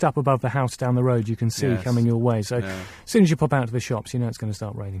horizon, or just up above the house down the road you can see Yes. coming your way. So as soon as you pop out to the shops, you know it's going to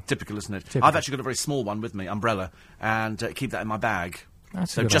start raining. Typical, isn't it? Typical. I've actually got a very small one with me, umbrella, and keep that in my bag.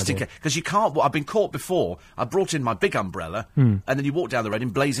 That's a So good just in idea. case, because you can't. Well, I've been caught before. I brought in my big umbrella, and then you walk down the road in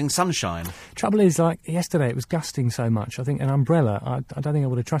blazing sunshine. Trouble is, like yesterday, it was gusting so much. I think an umbrella. I don't think I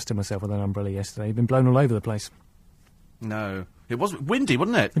would have trusted myself with an umbrella yesterday. It'd been blown all over the place. No, it was windy,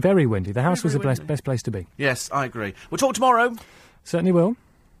 wasn't it? Very windy. The house was the very best place to be. Yes, I agree. We'll talk tomorrow. Certainly will.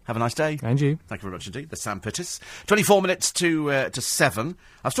 Have a nice day. And you. Thank you very much indeed. The Sam Pittis. 24 minutes to 7.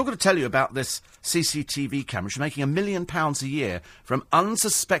 I've still got to tell you about this CCTV camera. She's making £1 million a year from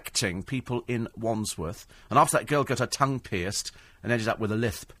unsuspecting people in Wandsworth. And after that girl got her tongue pierced and ended up with a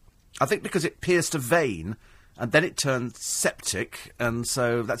lisp. I think because it pierced a vein and then it turned septic. And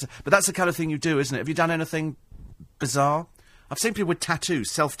so but that's the kind of thing you do, isn't it? Have you done anything bizarre? I've seen people with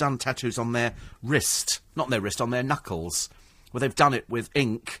tattoos, self-done tattoos on their wrist. Not on their wrist, on their knuckles. Where they've done it with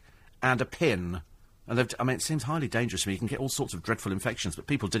ink and a pin. And it seems highly dangerous to me. You can get all sorts of dreadful infections, but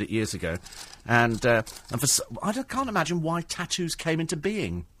people did it years ago. I can't imagine why tattoos came into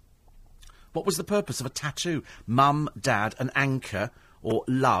being. What was the purpose of a tattoo? Mum, Dad, an anchor, or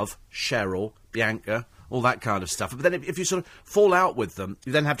love, Cheryl, Bianca, all that kind of stuff. But then if you sort of fall out with them,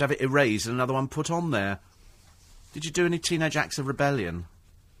 you then have to have it erased and another one put on there. Did you do any teenage acts of rebellion?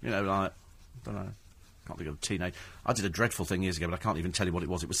 You know, like, I don't know. Can't think of a teenage. I did a dreadful thing years ago, but I can't even tell you what it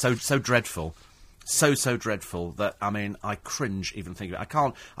was. It was so dreadful, so dreadful that I cringe even thinking of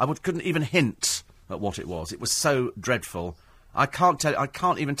it. Couldn't even hint at what it was. It was so dreadful. I can't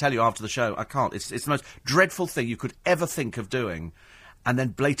even tell you after the show. I can't. It's the most dreadful thing you could ever think of doing, and then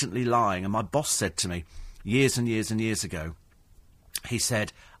blatantly lying. And my boss said to me years and years and years ago, he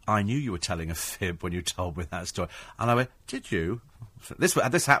said, "I knew you were telling a fib when you told me that story." And I went, "Did you?"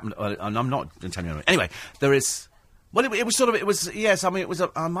 This happened, and I'm not telling you. Anyway, there is. Well, it was. Yes, I mean, it was.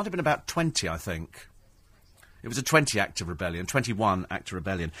 I might have been about 20, I think. It was a 20-actor rebellion, 21-actor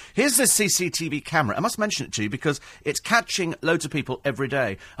rebellion. Here's this CCTV camera. I must mention it to you because it's catching loads of people every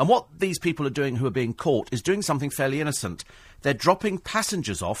day. And what these people are doing who are being caught is doing something fairly innocent. They're dropping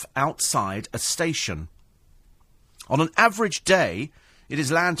passengers off outside a station. On an average day, it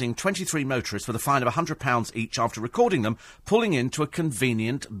is landing 23 motorists with a fine of £100 each after recording them pulling into a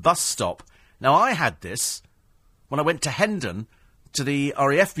convenient bus stop. Now, I had this when I went to Hendon to the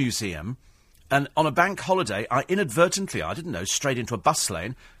RAF Museum, and on a bank holiday, I inadvertently, I didn't know, strayed into a bus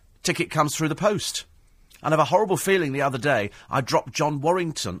lane. Ticket comes through the post. And I have a horrible feeling the other day, I dropped John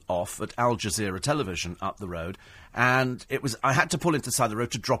Warrington off at Al Jazeera Television up the road, and I had to pull into the side of the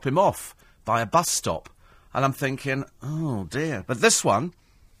road to drop him off by a bus stop. And I'm thinking, oh dear. But this one,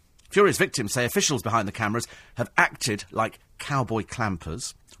 furious victims say officials behind the cameras have acted like cowboy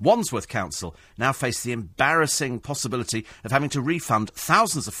clampers. Wandsworth Council now face the embarrassing possibility of having to refund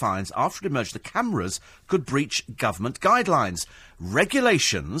thousands of fines after it emerged the cameras could breach government guidelines.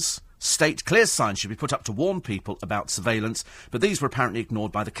 Regulations state clear signs should be put up to warn people about surveillance, but these were apparently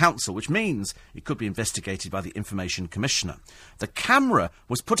ignored by the council, which means it could be investigated by the Information Commissioner. The camera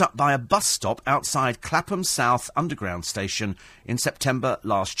was put up by a bus stop outside Clapham South Underground Station in September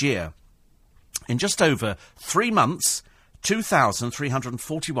last year. In just over 3 months,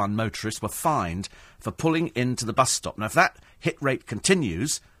 2,341 motorists were fined for pulling into the bus stop. Now, if that hit rate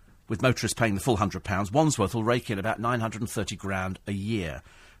continues, with motorists paying the full £100, Wandsworth will rake in about 930 grand a year.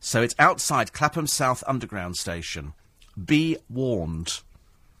 So it's outside Clapham South Underground Station. Be warned.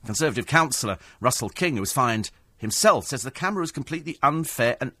 Conservative councillor Russell King, who was fined himself, says the camera is completely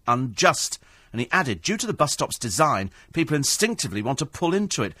unfair and unjust. And he added, due to the bus stop's design, people instinctively want to pull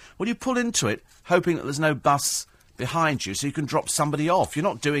into it. Well, you pull into it hoping that there's no bus behind you so you can drop somebody off. You're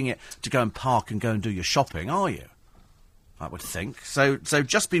not doing it to go and park and go and do your shopping, are you? I would think. So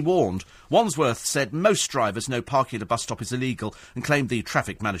just be warned. Wandsworth said most drivers know parking at a bus stop is illegal and claimed the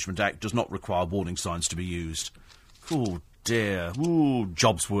Traffic Management Act does not require warning signs to be used. Oh, dear. Ooh,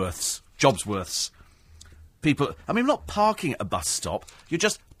 Jobsworths. People, I mean, not parking at a bus stop. You're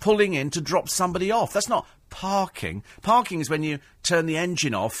just pulling in to drop somebody off. That's not parking. Parking is when you turn the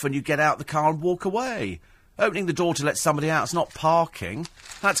engine off and you get out the car and walk away. Opening the door to let somebody out is not parking.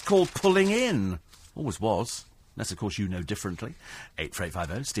 That's called pulling in. Always was. Unless, of course, you know differently.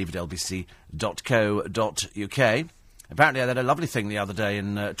 84850, steve@lbc.co.uk. Apparently, they had a lovely thing the other day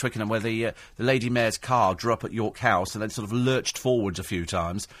in Twickenham where the Lady Mayor's car drew up at York House and then sort of lurched forwards a few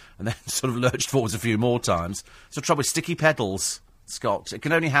times and then sort of lurched forwards a few more times. It's the trouble with sticky pedals, Scott. It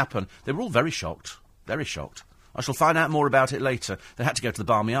can only happen. They were all very shocked. Very shocked. I shall find out more about it later. They had to go to the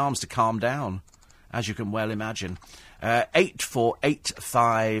Barmy Arms to calm down, as you can well imagine.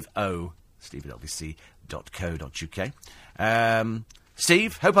 84850, steve@lbc.co.uk.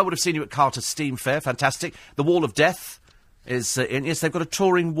 Steve, hope I would have seen you at Carter's Steam Fair. Fantastic. The Wall of Death is in. Yes, they've got a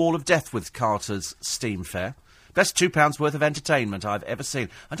touring Wall of Death with Carter's Steam Fair. Best £2 worth of entertainment I've ever seen.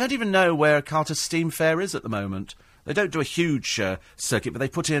 I don't even know where Carter's Steam Fair is at the moment. They don't do a huge circuit, but they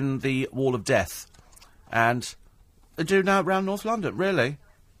put in the Wall of Death. And they do now around North London. Really?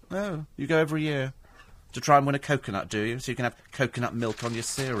 Oh, you go every year to try and win a coconut, do you? So you can have coconut milk on your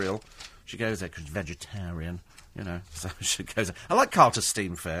cereal. She goes there because she's vegetarian, you know. So she goes there. I like Carter's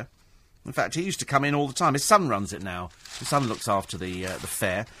Steam Fair. In fact, he used to come in all the time. His son runs it now. His son looks after the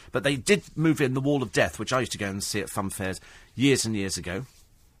fair. But they did move in the Wall of Death, which I used to go and see at fun fairs years and years ago.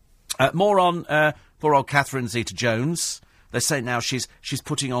 More on poor old Catherine Zeta-Jones. They say now she's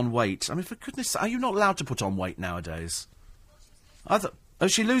putting on weight. I mean, for goodness, are you not allowed to put on weight nowadays? Oh,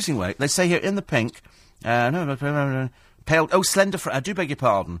 is she losing weight? They say here in the pink. No, pale. Oh, slender. I do beg your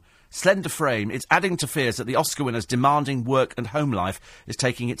pardon. Slender frame. It's adding to fears that the Oscar winner's demanding work and home life is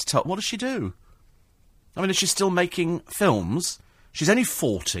taking its toll. What does she do? I mean, is she still making films? She's only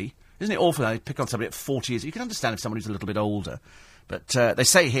 40. Isn't it awful how you pick on somebody at 40 years? You can understand if someone who's a little bit older. But they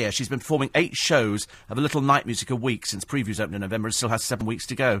say here she's been performing 8 shows of a little night music a week since previews opened in November and still has 7 weeks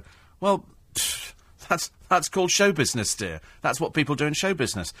to go. Well, that's called show business, dear. That's what people do in show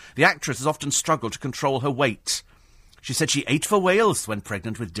business. The actress has often struggled to control her weight. She said she ate for Wales when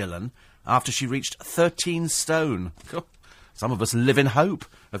pregnant with Dylan after she reached 13 stone. Some of us live in hope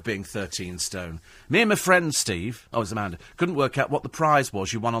of being 13 stone. Me and my friend Steve, it's Amanda, couldn't work out what the prize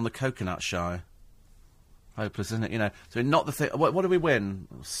was you won on the coconut shy. Hopeless, isn't it? You know, so not the thing. What do we win?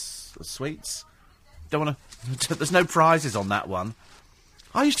 Sweets? Don't want to. There's no prizes on that one.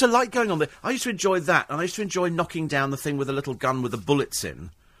 I used to like going on there. I used to enjoy that, and I used to enjoy knocking down the thing with a little gun with the bullets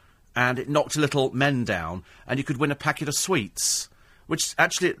in, and it knocked little men down, and you could win a packet of sweets. Which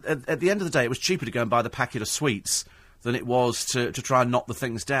actually, at the end of the day, it was cheaper to go and buy the packet of sweets than it was to try and knock the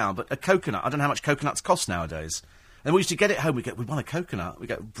things down. But a coconut, I don't know how much coconuts cost nowadays. And we used to get it home, we want a coconut. We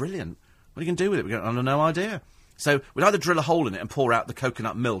go, brilliant. What are you going to do with it? We go, I have no idea. So we'd either drill a hole in it and pour out the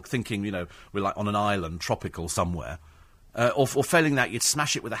coconut milk, thinking, we're like on an island, tropical somewhere. Or failing that, you'd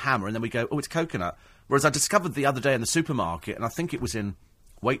smash it with a hammer and then we go, oh, it's coconut. Whereas I discovered the other day in the supermarket, and I think it was in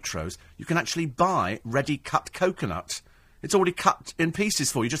Waitrose, you can actually buy ready-cut coconut. It's already cut in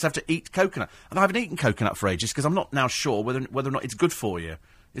pieces for you. You just have to eat coconut. And I haven't eaten coconut for ages because I'm not now sure whether or not it's good for you.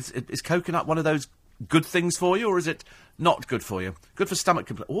 Is coconut one of those good things for you, or is it not good for you? Good for stomach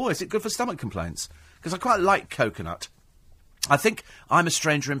complaints. Oh, is it good for stomach complaints? Because I quite like coconut. I think I'm a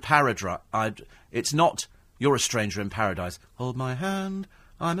stranger in paradise. It's not you're a stranger in paradise. Hold my hand,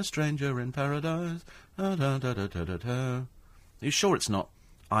 I'm a stranger in paradise. Da, da, da, da, da, da, da. Are you sure it's not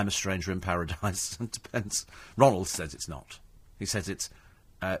I'm a stranger in paradise? It depends. Ronald says it's not. He says it's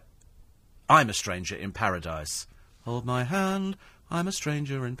I'm a stranger in paradise. Hold my hand, I'm a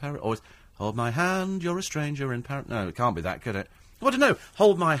stranger in paradise. Or hold my hand, you're a stranger in paradise. No, it can't be that, could it? Well, I don't know.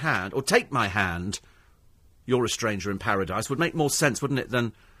 Hold my hand, or take my hand, you're a stranger in paradise, would make more sense, wouldn't it,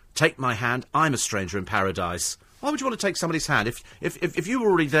 than take my hand, I'm a stranger in paradise. Why would you want to take somebody's hand? If you were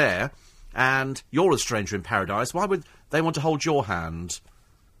already there, and you're a stranger in paradise, why would they want to hold your hand?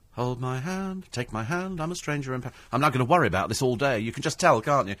 Hold my hand, take my hand, I'm a stranger in paradise. I'm not going to worry about this all day. You can just tell,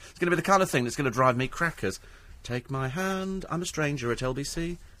 can't you? It's going to be the kind of thing that's going to drive me crackers. Take my hand, I'm a stranger at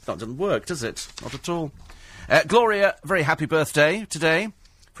LBC. That doesn't work, does it? Not at all. Gloria, very happy birthday today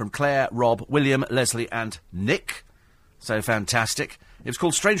from Claire, Rob, William, Leslie and Nick. So fantastic. It was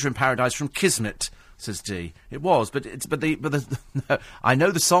called Stranger in Paradise from Kismet, says Dee. It was, but no, I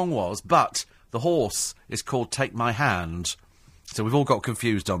know the song was, but the horse is called Take My Hand. So we've all got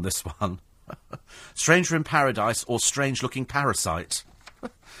confused on this one. Stranger in Paradise or Strange Looking Parasite.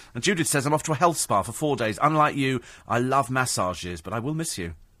 And Judith says, I'm off to a health spa for 4 days. Unlike you, I love massages, but I will miss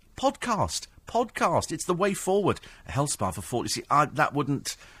you. Podcast. It's the way forward. A health spa for 4 days. You see, that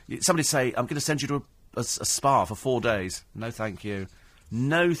wouldn't... Somebody say, I'm going to send you to a spa for 4 days. No, thank you.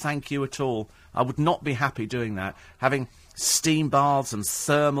 No, thank you at all. I would not be happy doing that. Having steam baths and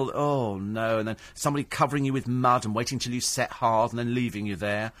thermal... Oh, no. And then somebody covering you with mud and waiting till you set hard and then leaving you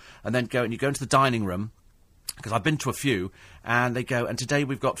there. And then you go into the dining room, because I've been to a few, and they go, and today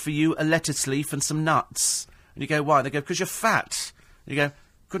we've got for you a lettuce leaf and some nuts. And you go, why? They go, because you're fat. And you go...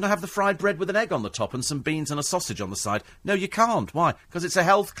 Couldn't I have the fried bread with an egg on the top and some beans and a sausage on the side? No, you can't. Why? Because it's a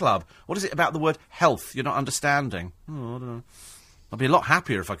health club. What is it about the word health you're not understanding? Oh, I don't know. I'd be a lot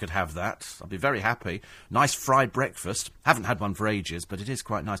happier if I could have that. I'd be very happy. Nice fried breakfast. Haven't had one for ages, but it is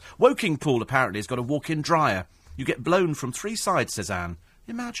quite nice. Woking Pool, apparently, has got a walk-in dryer. You get blown from 3 sides, says Anne.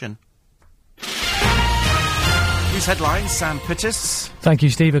 Imagine. News headlines, Sam Pittis. Thank you,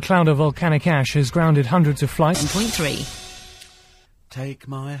 Steve. A cloud of volcanic ash has grounded hundreds of flights. 1.3. Take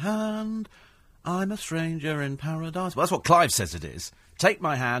my hand, I'm a stranger in paradise. Well, that's what Clive says it is. Take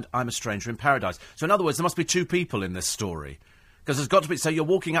my hand, I'm a stranger in paradise. So in other words, there must be 2 people in this story. Because there's got to be... So you're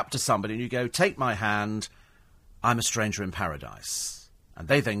walking up to somebody and you go, take my hand, I'm a stranger in paradise. And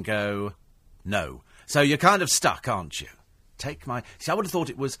they then go, no. So you're kind of stuck, aren't you? Take my... See, I would have thought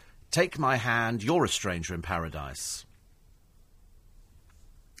it was, take my hand, you're a stranger in paradise.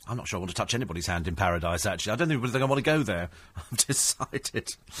 I'm not sure I want to touch anybody's hand in paradise, actually. I don't think I want to go there. I've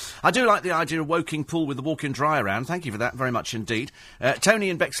decided. I do like the idea of Woking Pool with the walk-in dryer around. Thank you for that very much indeed. Tony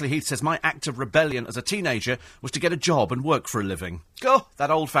in Bexley Heath says, my act of rebellion as a teenager was to get a job and work for a living. Oh,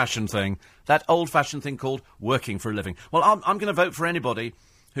 that old-fashioned thing. That old-fashioned thing called working for a living. Well, I'm going to vote for anybody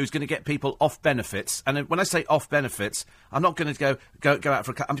who's going to get people off benefits. And when I say off benefits, I'm not going to go out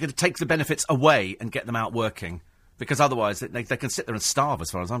for I'm going to take the benefits away and get them out working. Because otherwise, they can sit there and starve,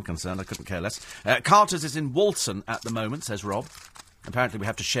 as far as I'm concerned. I couldn't care less. Carter's is in Walton at the moment, says Rob. Apparently we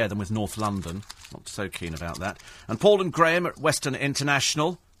have to share them with North London. Not so keen about that. And Paul and Graham at Western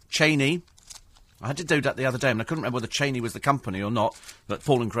International. Cheney. I did do that the other day, and I couldn't remember whether Cheney was the company or not. But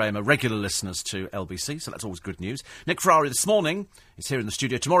Paul and Graham are regular listeners to LBC, so that's always good news. Nick Ferrari this morning is here in the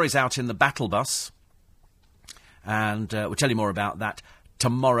studio. Tomorrow he's out in the battle bus. And we'll tell you more about that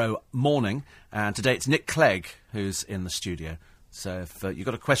tomorrow morning. And today it's Nick Clegg who's in the studio. So if you've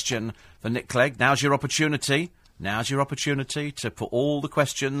got a question for Nick Clegg, now's your opportunity. Now's your opportunity to put all the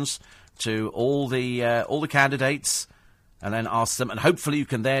questions to all the candidates and then ask them. And hopefully you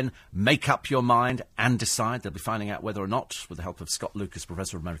can then make up your mind and decide. They'll be finding out whether or not, with the help of Scott Lucas,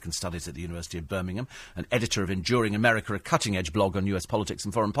 Professor of American Studies at the University of Birmingham and editor of Enduring America, a cutting-edge blog on US politics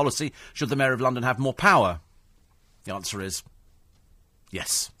and foreign policy, should the Mayor of London have more power? The answer is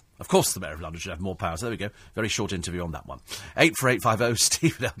yes. Of course the Mayor of London should have more power. So there we go. Very short interview on that one. 84850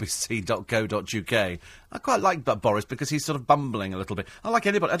 steve@lbc.co.uk. I quite like Boris because he's sort of bumbling a little bit. I like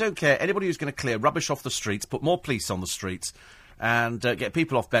anybody. I don't care. Anybody who's going to clear rubbish off the streets, put more police on the streets, and get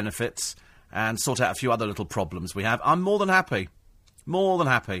people off benefits, and sort out a few other little problems we have. I'm more than happy. More than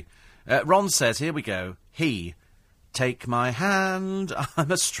happy. Ron says, here we go. Take my hand, I'm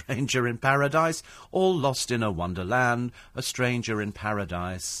a stranger in paradise, all lost in a wonderland, a stranger in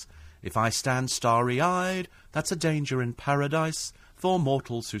paradise. If I stand starry-eyed, that's a danger in paradise, for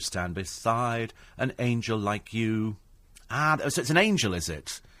mortals who stand beside an angel like you. So it's an angel, is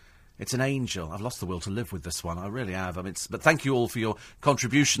it? It's an angel. I've lost the will to live with this one. I really have. But thank you all for your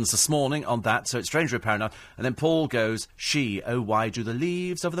contributions this morning on that. So it's Stranger in Paradise. And then Paul goes, oh, why do the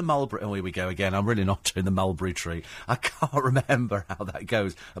leaves of the mulberry... Oh, here we go again. I'm really not doing the mulberry tree. I can't remember how that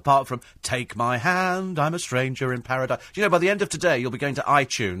goes. Apart from, take my hand, I'm a stranger in paradise. Do you know, by the end of today, you'll be going to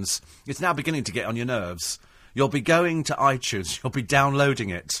iTunes. It's now beginning to get on your nerves. You'll be going to iTunes. You'll be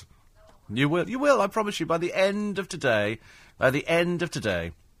downloading it. You will, I promise you, by the end of today.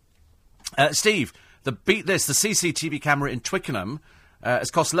 Steve, the CCTV camera in Twickenham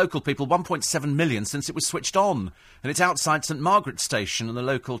has cost local people £1.7 million since it was switched on. And it's outside St Margaret's Station and the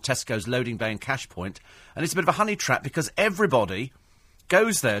local Tesco's loading bay and cash point. And it's a bit of a honey trap because everybody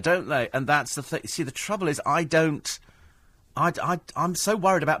goes there, don't they? And that's the thing. See, the trouble is I'm so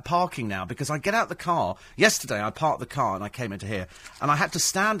worried about parking now because I get out the car. Yesterday I parked the car and I came into here. And I had to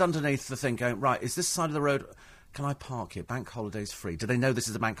stand underneath the thing going, right, is this side of the road... Can I park here? Bank holiday's free. Do they know this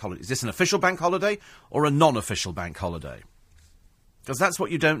is a bank holiday? Is this an official bank holiday or a non-official bank holiday? Because that's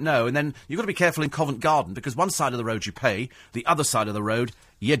what you don't know. And then you've got to be careful in Covent Garden because one side of the road you pay, the other side of the road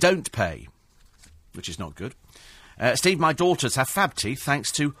you don't pay, which is not good. Steve, my daughters have fab teeth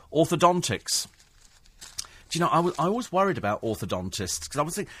thanks to orthodontics. Do you know, I was worried about orthodontists because I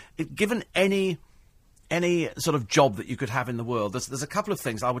was thinking, given any sort of job that you could have in the world, there's a couple of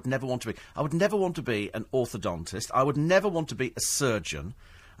things I would never want to be. I would never want to be an orthodontist, I would never want to be a surgeon,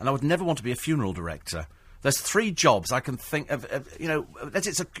 and I would never want to be a funeral director. There's 3 jobs I can think of, you know,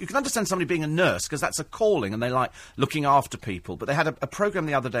 you can understand somebody being a nurse, because that's a calling, and they like looking after people. But they had a programme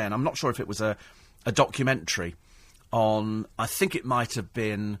the other day, and I'm not sure if it was a documentary on, I think it might have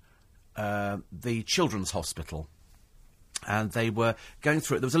been the Children's Hospital. And they were going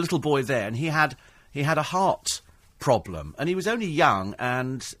through it. There was a little boy there, and he had a heart problem, and he was only young,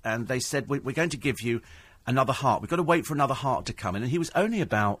 and they said, we're going to give you another heart. We've got to wait for another heart to come in. And he was only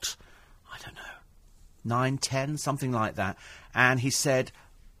about, I don't know, 9, 10, something like that. And he said,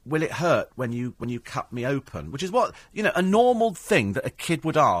 will it hurt when you cut me open? Which is what, you know, a normal thing that a kid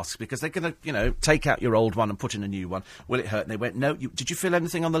would ask, because they're going to, you know, take out your old one and put in a new one. Will it hurt? And they went, no. Did you feel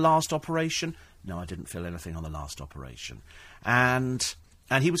anything on the last operation? No, I didn't feel anything on the last operation. And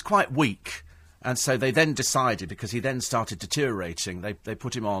he was quite weak. And so they then decided, because he then started deteriorating, they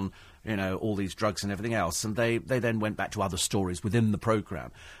put him on, you know, all these drugs and everything else, and they then went back to other stories within the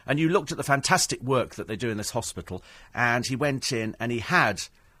programme. And you looked at the fantastic work that they do in this hospital, and he went in and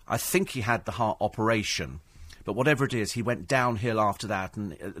I think he had the heart operation, but whatever it is, he went downhill after that,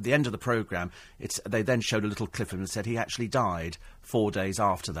 and at the end of the programme, they then showed a little clip of him and said he actually died 4 days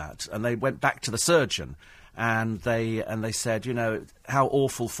after that. And they went back to the surgeon, and they said, you know, how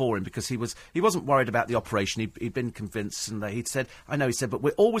awful for him, because he wasn't worried about the operation. He'd been convinced, and he'd said, I know, he said, but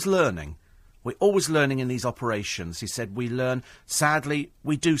we're always learning. We're always learning in these operations. He said, we learn. Sadly,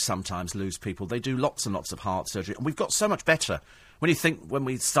 we do sometimes lose people. They do lots and lots of heart surgery, and we've got so much better. When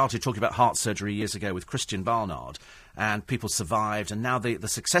we started talking about heart surgery years ago with Christian Barnard, and people survived, and now the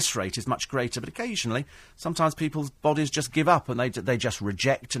success rate is much greater, but occasionally, sometimes people's bodies just give up, and they just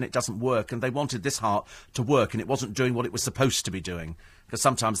reject, and it doesn't work, and they wanted this heart to work, and it wasn't doing what it was supposed to be doing. Because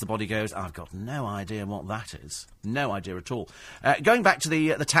sometimes the body goes, I've got no idea what that is. No idea at all. Going back to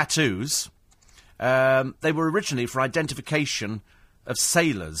the tattoos, they were originally for identification of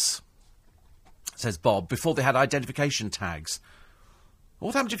sailors, says Bob, before they had identification tags.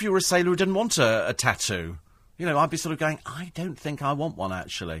 What happened if you were a sailor who didn't want a tattoo? You know, I'd be sort of going, I don't think I want one,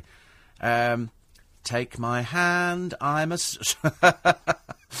 actually. Take my hand, I'm a...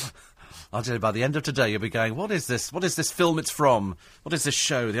 I'll tell you, by the end of today, you'll be going, what is this? What is this film it's from? What is this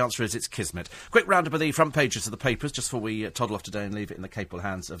show? The answer is, it's Kismet. Quick round-up of the front pages of the papers, just before we toddle off today and leave it in the capable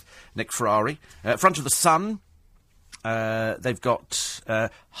hands of Nick Ferrari. Front of the Sun, they've got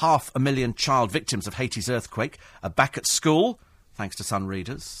 500,000 child victims of Haiti's earthquake are back at school, thanks to Sun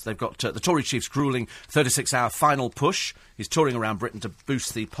readers. They've got the Tory chief's gruelling 36-hour final push. He's touring around Britain to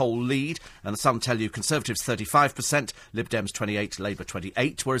boost the poll lead. And the Sun tell you Conservatives 35%, Lib Dems 28%, Labour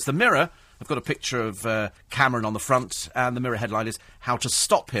 28%. Whereas the Mirror have got a picture of Cameron on the front, and the Mirror headline is "How to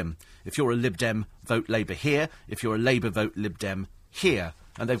Stop Him." If you're a Lib Dem, vote Labour here. If you're a Labour, vote Lib Dem here.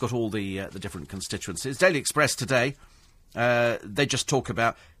 And they've got all the different constituencies. Daily Express today, they just talk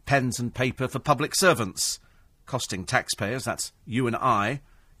about pens and paper for public servants, costing taxpayers, that's you and I,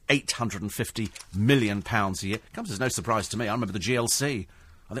 £850 million a year. Comes as no surprise to me. I remember the GLC.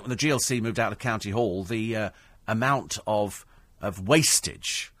 I think when the GLC moved out of County Hall, the amount of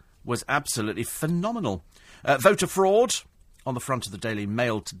wastage was absolutely phenomenal. Voter fraud on the front of the Daily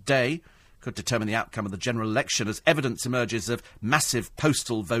Mail today could determine the outcome of the general election as evidence emerges of massive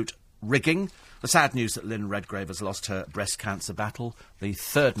postal vote rigging. The sad news that Lynn Redgrave has lost her breast cancer battle, the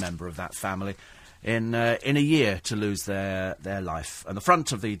third member of that family, in a year to lose their life. And the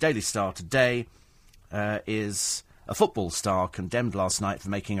front of the Daily Star today is a football star condemned last night for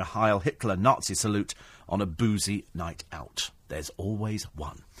making a Heil Hitler Nazi salute on a boozy night out. There's always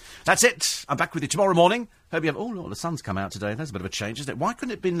one. That's it. I'm back with you tomorrow morning. Hope you have... Oh, look, the sun's come out today. There's a bit of a change, isn't it? Why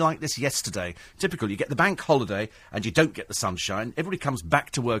couldn't it have been like this yesterday? Typical, you get the bank holiday and you don't get the sunshine. Everybody comes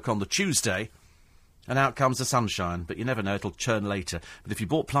back to work on the Tuesday and out comes the sunshine. But you never know, it'll churn later. But if you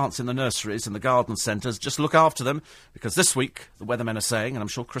bought plants in the nurseries and the garden centres, just look after them, because this week, the weathermen are saying, and I'm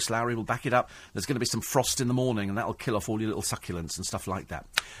sure Chris Lowry will back it up, there's going to be some frost in the morning, and that'll kill off all your little succulents and stuff like that.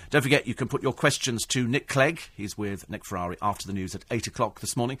 Don't forget, you can put your questions to Nick Clegg. He's with Nick Ferrari after the news at 8 o'clock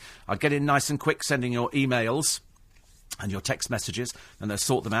this morning. I'll get in nice and quick, sending your emails and your text messages, and they'll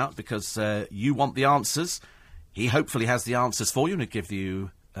sort them out, because you want the answers. He hopefully has the answers for you, and he'll give you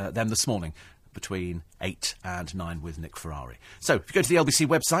them this morning between 8 and 9 with Nick Ferrari. So, if you go to the LBC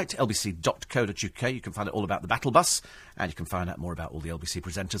website, lbc.co.uk, you can find out all about the Battle Bus, and you can find out more about all the LBC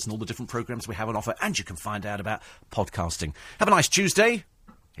presenters and all the different programmes we have on offer, and you can find out about podcasting. Have a nice Tuesday.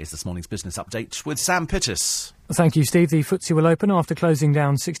 Here's this morning's business update with Sam Pittis. Thank you, Steve. The FTSE will open after closing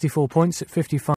down 64 points at 55.